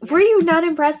fast. Yeah. Were you not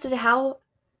impressed at how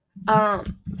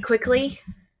quickly?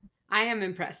 I am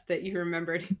impressed that you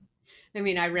remembered. I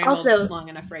mean, I rambled Also, long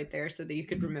enough right there so that you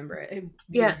could remember it.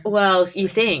 yeah, well, you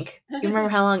think. You remember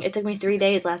how long? It took me 3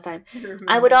 days last time. remember.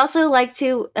 I would also like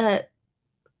to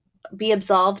be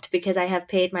absolved because I have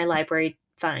paid my library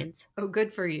fines. Oh,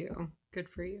 good for you. Good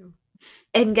for you.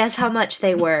 And guess how much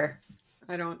they were?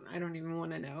 I don't even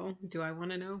want to know. Do I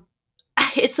want to know?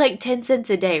 It's like 10 cents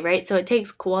a day, right? So it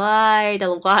takes quite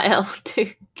a while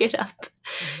to get up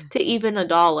to even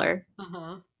 $1.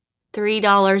 Uh-huh.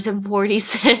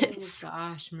 $3.40. Oh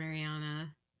gosh,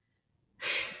 Mariana.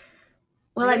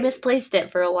 Well, I misplaced it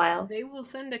for a while. They will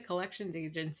send a collections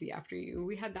agency after you.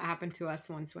 We had that happen to us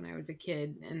once when I was a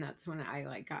kid, and that's when I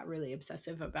like got really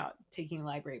obsessive about taking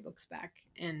library books back.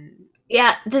 And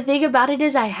yeah, the thing about it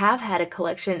is I have had a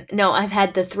collection. No, I've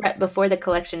had the threat before the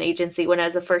collection agency when I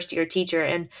was a first year teacher,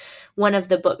 and one of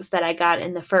the books that I got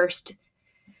in the first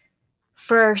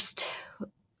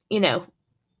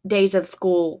days of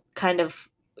school kind of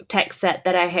tech set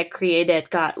that I had created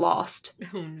got lost.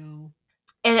 oh no.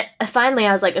 And finally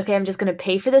I was like, okay, I'm just going to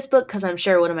pay for this book because I'm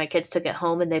sure one of my kids took it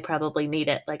home and they probably need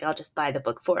it. Like, I'll just buy the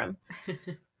book for them.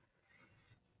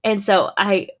 And so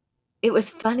it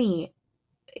was funny.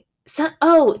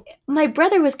 My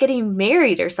brother was getting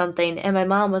married or something. And my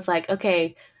mom was like,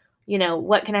 okay,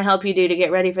 what can I help you do to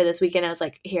get ready for this weekend? I was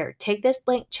like, here, take this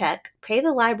blank check, pay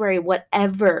the library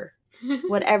whatever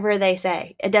they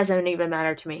say. It doesn't even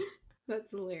matter to me.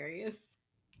 That's hilarious.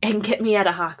 And get me at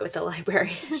a hawk with the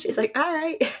library. She's like, all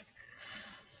right.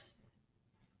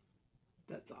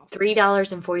 That's awesome.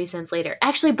 $3.40 later.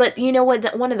 Actually, but you know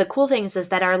what? One of the cool things is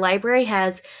that our library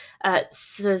has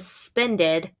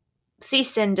suspended,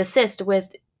 cease and desist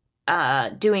with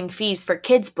doing fees for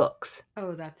kids' books.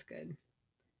 Oh, that's good.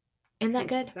 Isn't that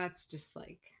good? That's just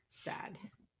like sad.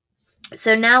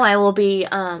 So now I will be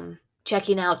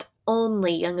checking out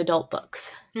only young adult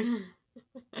books.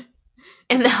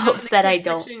 In the hopes that I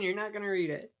don't. You're not going to read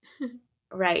it.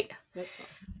 Right. That's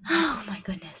awesome. Oh my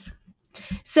goodness.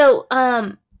 So,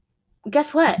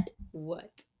 guess what? What?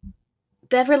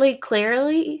 Beverly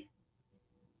Cleary?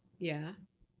 Yeah.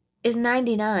 Is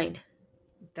 99.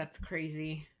 That's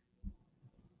crazy.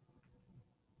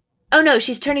 Oh no,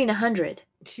 she's turning 100.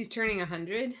 She's turning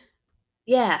 100?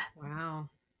 Yeah. Wow.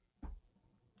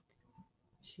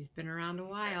 She's been around a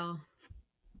while.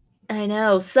 I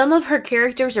know. Some of her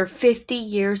characters are 50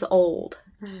 years old.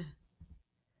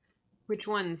 Which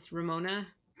ones? Ramona?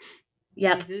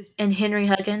 Yep. And Henry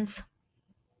Huggins.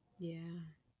 Yeah.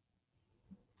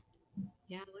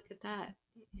 Yeah, look at that.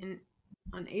 And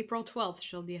on April 12th,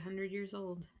 she'll be 100 years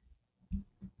old.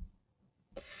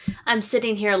 I'm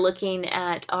sitting here looking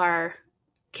at our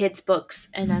kids' books,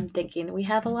 and I'm thinking, we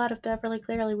have a lot of Beverly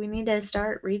Cleary. We need to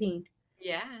start reading.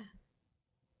 Yeah.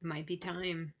 Might be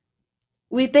time.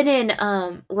 We've been in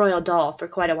Roald Dahl for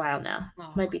quite a while now.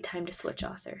 Oh. Might be time to switch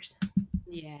authors.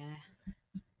 Yeah.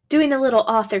 Doing a little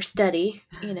author study,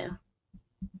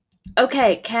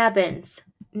 Okay, cabins.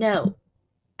 No.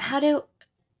 How do...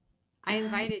 I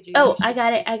invited you. Oh, I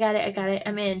got it.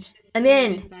 I'm in.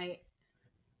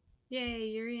 Yay,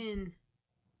 you're in.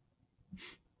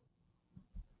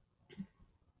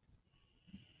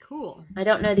 Cool. I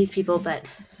don't know these people, but...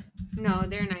 No,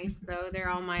 they're nice, though. They're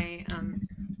all my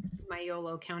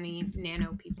Yolo County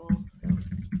Nano people, so...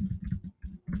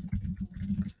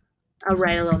 I'll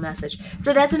write a little message.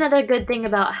 So that's another good thing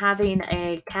about having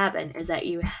a cabin, is that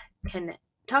you can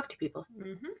talk to people.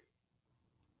 Mm-hmm.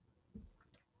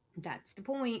 That's the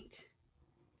point.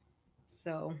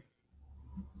 So,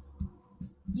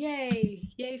 yay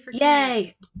for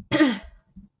yay!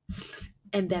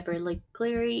 And Beverly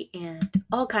Cleary and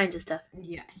all kinds of stuff.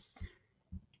 Yes.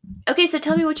 Okay, so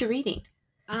tell me what you're reading.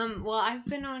 Well, I've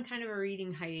been on kind of a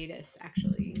reading hiatus,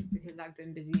 actually, because I've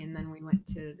been busy, and then we went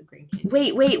to the Grand Canyon.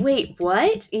 Wait,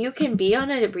 what? You can be on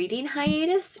a reading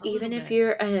hiatus even if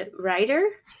you're a writer?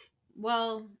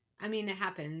 Well, I mean, it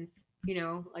happens.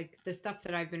 Like the stuff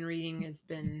that I've been reading has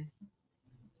been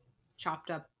chopped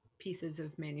up pieces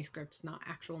of manuscripts, not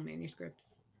actual manuscripts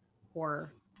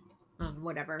or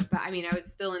whatever. But I mean, I was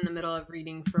still in the middle of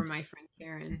reading for my friend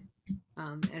Karen,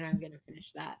 and I'm going to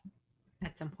finish that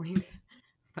at some point.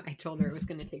 But I told her it was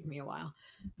going to take me a while.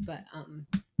 But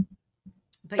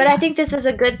yeah. I think this is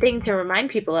a good thing to remind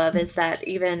people of, is that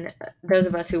even those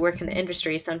of us who work in the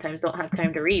industry sometimes don't have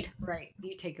time to read. Right.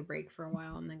 You take a break for a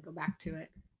while and then go back to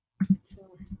it. So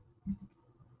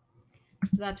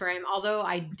that's where I am. Although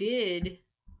I did,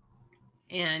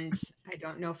 and I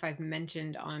don't know if I've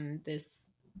mentioned on this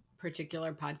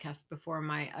particular podcast before,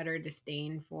 my utter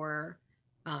disdain for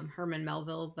Herman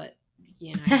Melville, but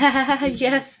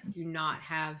yes, do not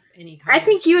have any kind I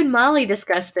think you and Molly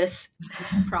discussed this.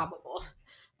 It's probable.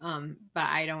 But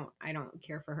I don't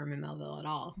care for Herman Melville at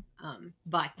all.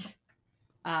 But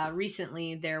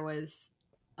recently there was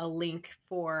a link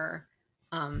for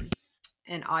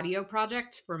an audio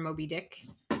project for Moby Dick,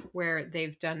 where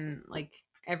they've done, like,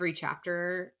 every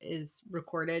chapter is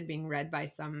recorded being read by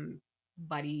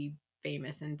somebody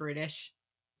famous and British,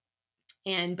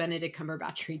 and Benedict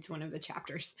Cumberbatch reads one of the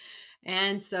chapters.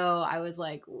 And so I was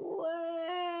like,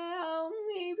 well,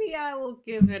 maybe I will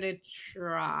give it a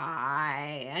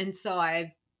try. And so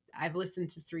I've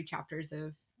listened to 3 chapters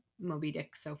of Moby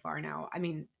Dick so far now. I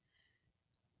mean,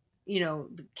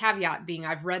 the caveat being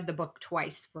I've read the book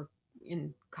twice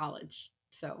in college.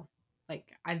 So, like,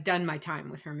 I've done my time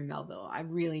with Herman Melville. I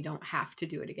really don't have to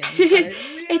do it again.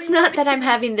 It's not that I'm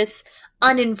having this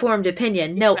uninformed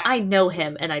opinion. No, exactly. I know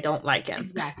him and I don't like him.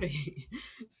 Exactly.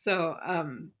 So,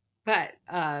 but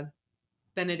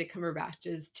Benedict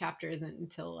Cumberbatch's chapter isn't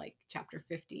until like chapter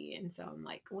 50. And so I'm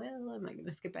like, well, am I going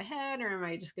to skip ahead, or am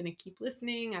I just going to keep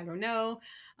listening? I don't know.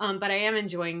 But I am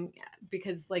enjoying,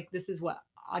 because, like, this is what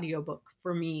audiobook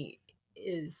for me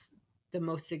is the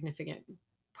most significant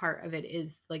part of it,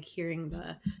 is like hearing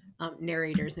the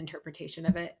narrator's interpretation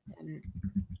of it. And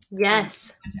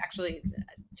yes, actually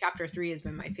chapter 3 has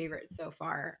been my favorite so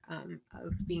far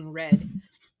of being read.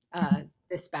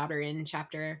 the Spouter Inn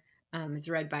chapter. Is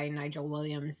read by Nigel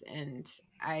Williams, and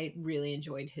I really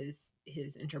enjoyed his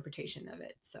interpretation of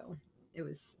it. So it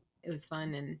was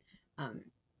fun, and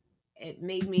it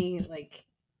made me like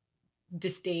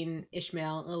disdain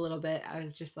Ishmael a little bit. I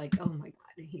was just like, oh my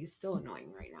god, he's so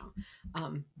annoying right now.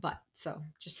 But so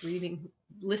just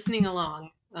listening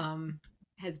along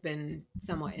has been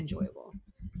somewhat enjoyable.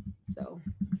 So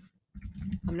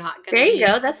I'm not gonna There you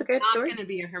go. That's a good story.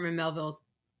 be a Herman Melville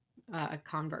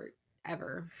convert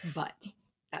ever, but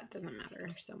that doesn't matter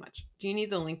so much. Do you need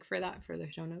the link for that for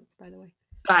the show notes, by the way?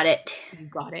 Got it. You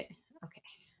got it? Okay.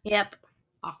 Yep.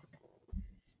 Awesome.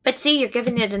 But see, you're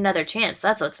giving it another chance.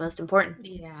 That's what's most important.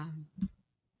 Yeah.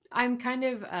 I'm kind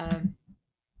of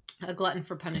a glutton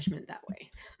for punishment that way.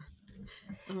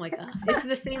 I'm like, ugh. It's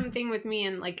the same thing with me.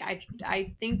 And like,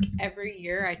 I think every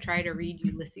year I try to read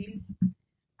Ulysses.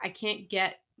 I can't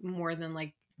get more than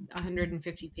like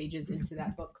 150 pages into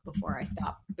that book before I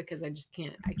stop because I just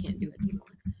can't do it anymore.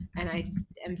 And I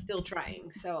am still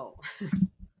trying. So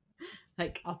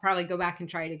like I'll probably go back and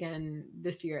try it again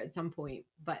this year at some point.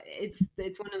 But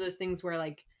it's one of those things where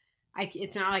like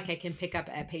it's not like I can pick up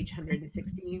at page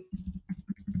 160.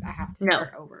 I have to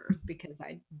start over because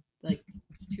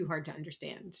it's too hard to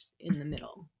understand in the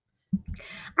middle.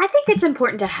 I think it's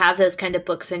important to have those kind of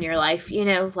books in your life,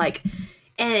 like,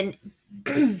 and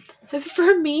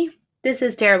for me, this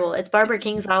is terrible. It's Barbara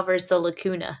Kingsolver's The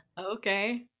Lacuna.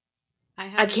 Okay.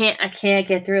 I can't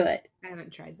get through it. I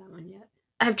haven't tried that one yet.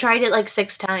 I've tried it like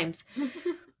 6 times.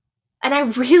 And I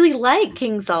really like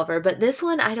Kingsolver, but this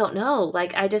one, I don't know.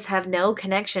 Like, I just have no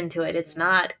connection to it. It's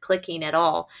not clicking at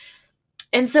all.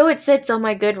 And so it sits on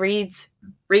my Goodreads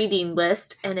reading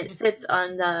list, and it sits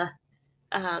on the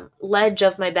ledge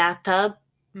of my bathtub,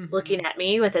 looking at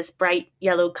me with this bright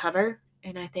yellow cover.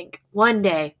 And I think one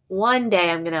day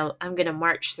I'm gonna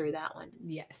march through that one.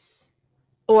 Yes.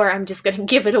 Or I'm just gonna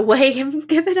give it away and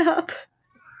give it up.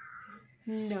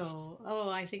 No. Oh,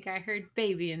 I think I heard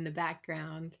baby in the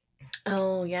background.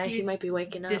 Oh yeah, he might be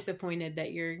waking up. Disappointed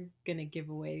that you're gonna give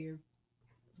away your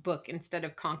book instead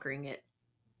of conquering it.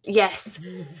 Yes.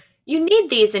 You need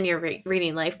these in your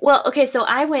reading life. Well, okay, so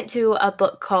I went to a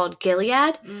book called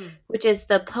Gilead, which is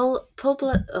the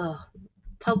Pulitzer.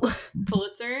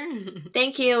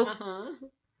 Thank you. Uh-huh.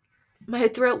 My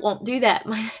throat won't do that.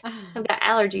 I've got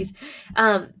allergies.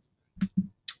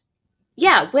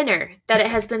 Yeah, winner. That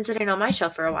it has been sitting on my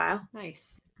shelf for a while.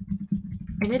 Nice.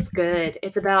 And it's good.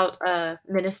 It's about a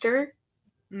minister.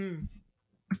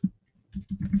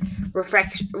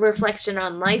 Reflection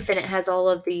on life, and it has all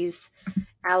of these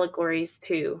allegories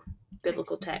to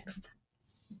biblical text.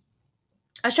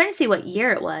 I was trying to see what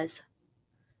year it was.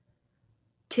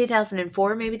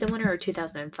 2004, maybe the winner, or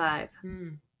 2005.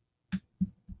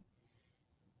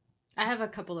 I have a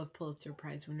couple of Pulitzer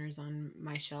Prize winners on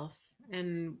my shelf,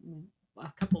 and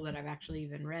a couple that I've actually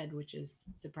even read, which is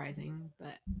surprising,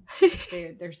 but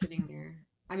they're sitting there.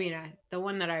 I mean, the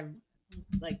one that I'm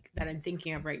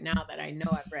thinking of right now that I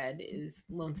know I've read is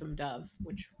Lonesome Dove,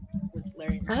 which was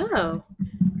Larry Martin.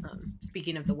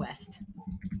 Speaking of the West,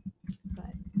 but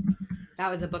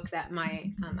that was a book that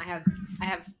I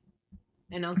have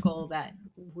an uncle that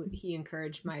he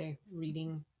encouraged my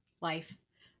reading life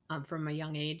from a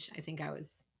young age. I think I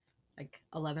was like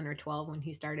 11 or 12 when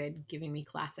he started giving me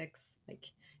classics. Like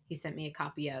he sent me a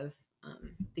copy of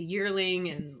The Yearling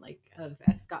and like of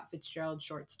F. Scott Fitzgerald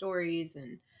short stories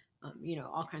and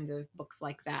all kinds of books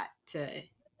like that to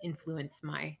influence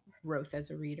my growth as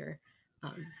a reader.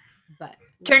 But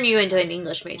turn you into an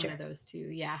English major. One of those two,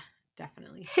 yeah,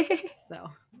 definitely.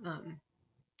 So,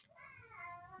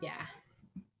 yeah,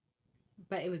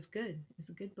 but it was good. It was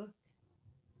a good book.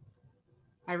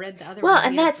 I read the other one.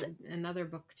 And that's another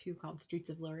book too called Streets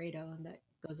of Laredo, and that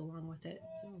goes along with it.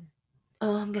 So,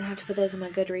 I'm gonna have to put those in my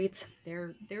Goodreads. They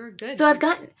were good. So I've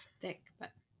gotten thick,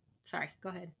 but sorry, go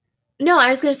ahead. No,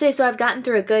 I was going to say, so I've gotten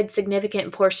through a good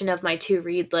significant portion of my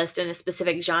to-read list in a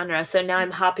specific genre, so now I'm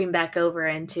hopping back over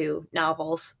into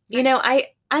novels. Right.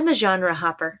 I'm a genre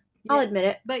hopper. Yeah, I'll admit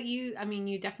it. But you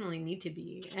definitely need to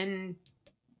be. And,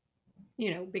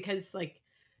 because, like,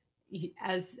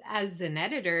 as an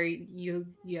editor, you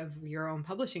have your own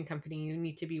publishing company. You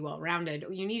need to be well-rounded.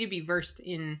 You need to be versed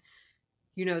in,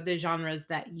 the genres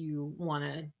that you want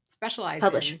to specialize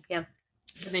publish, in. Yeah.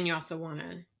 But then you also want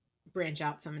to branch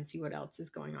out some and see what else is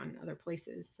going on in other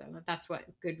places. So that's what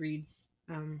Goodreads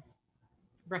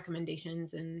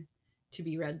recommendations and to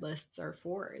be read lists are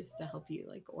for, is to help you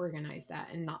like organize that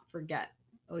and not forget,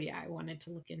 oh yeah, I wanted to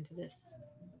look into this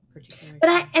particular but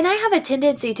I have a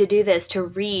tendency to do this, to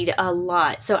read a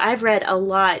lot. So I've read a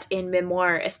lot in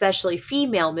memoir, especially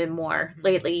female memoir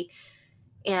lately.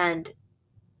 And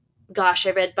gosh,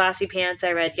 I read Bossy Pants,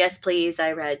 I read Yes Please,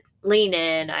 I read Lean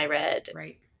In, I read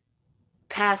Right.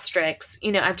 Pastrix.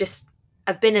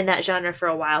 I've been in that genre for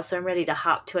a while, so I'm ready to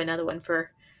hop to another one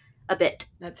for a bit.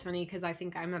 That's funny because I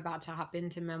think I'm about to hop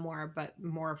into memoir, but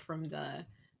more from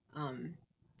um,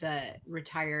 the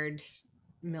retired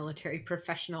military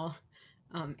professional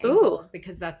Ooh, angle,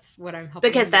 because that's what I'm because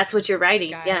helping that's this what you're writing.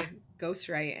 Yeah. guy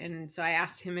ghostwrite. And so I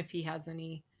asked him if he has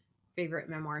any favorite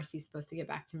memoirs. He's supposed to get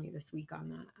back to me this week on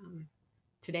that.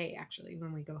 Today, actually,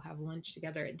 when we go have lunch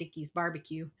together at Dickie's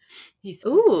Barbecue, he's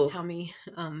supposed to Ooh. tell me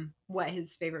what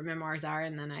his favorite memoirs are.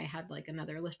 And then I had like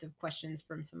another list of questions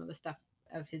from some of the stuff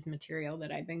of his material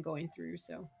that I've been going through.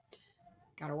 So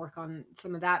got to work on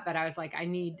some of that. But I was like, I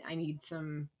need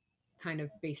some kind of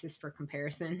basis for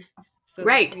comparison so that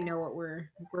Right. we know what we're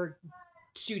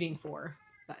shooting for.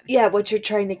 But Yeah, what you're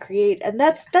trying to create. And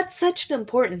that's such an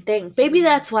important thing. Maybe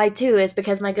that's why too, is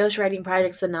because my ghostwriting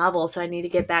project's a novel, so I need to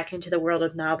get back into the world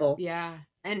of novel. yeah,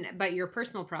 and but your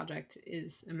personal project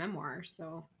is a memoir,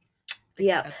 so I think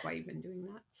Yeah. that's why you've been doing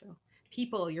that. So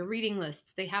people, your reading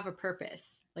lists, they have a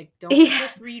purpose. Like don't Yeah.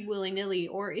 just read willy-nilly,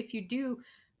 or if you do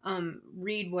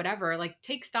read whatever, like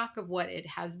take stock of what it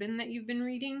has been that you've been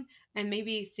reading, and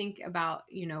maybe think about,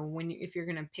 if you're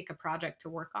going to pick a project to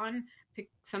work on, pick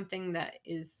something that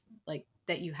is like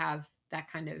that you have that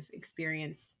kind of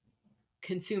experience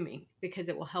consuming, because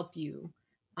it will help you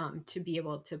to be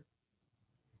able to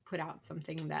put out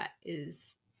something that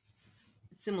is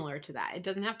similar to that. It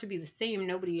doesn't have to be the same.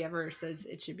 Nobody ever says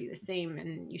it should be the same,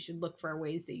 and you should look for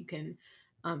ways that you can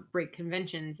break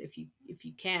conventions if you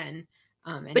can,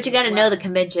 and But you do it got to know the well.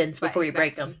 conventions But before you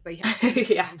break them. exactly, but you have to know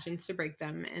the Yeah. conventions to break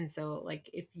them. And so, like,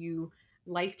 if you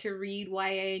like to read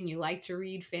YA and you like to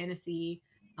read fantasy,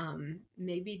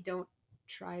 maybe don't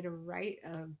try to write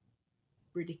a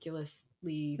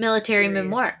ridiculously Military serious.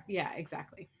 memoir. Yeah,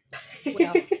 exactly.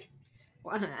 Well,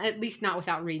 at least not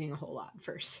without reading a whole lot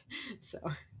first. So,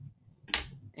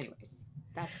 anyways,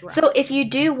 that's where I'm So at. if you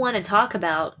do want to talk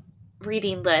about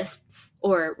reading lists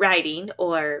or writing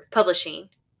or publishing,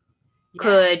 Yeah.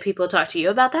 could people talk to you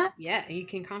about that? Yeah, you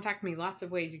can contact me lots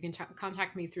of ways. You can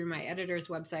contact me through my editor's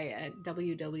website at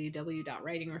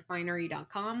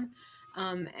www.writingrefinery.com.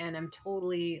 And I'm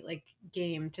totally like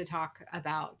game to talk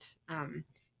about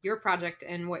your project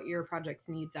and what your project's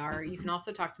needs are. You can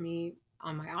also talk to me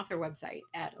on my author website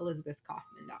at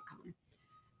elizabethkaufman.com.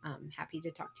 Happy to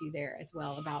talk to you there as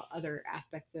well about other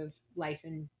aspects of life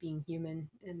and being human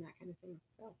and that kind of thing.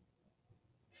 So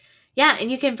Yeah,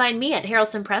 and you can find me at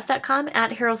harrelsonpress.com,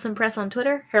 at Harrelson Press on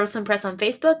Twitter, Harrelson Press on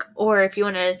Facebook, or if you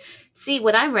want to see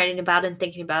what I'm writing about and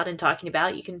thinking about and talking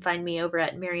about, you can find me over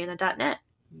at mariana.net.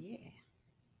 yeah,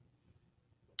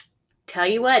 Tell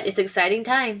you what, it's exciting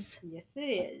times. yes it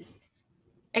is.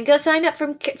 And go sign up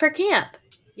for camp.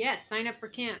 Yes, sign up for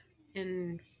camp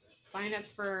and sign up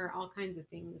for all kinds of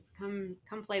things. Come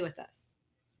play with us.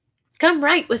 Come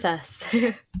write with us.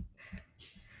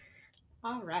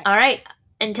 All right. All right.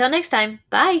 Until next time,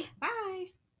 bye. Bye.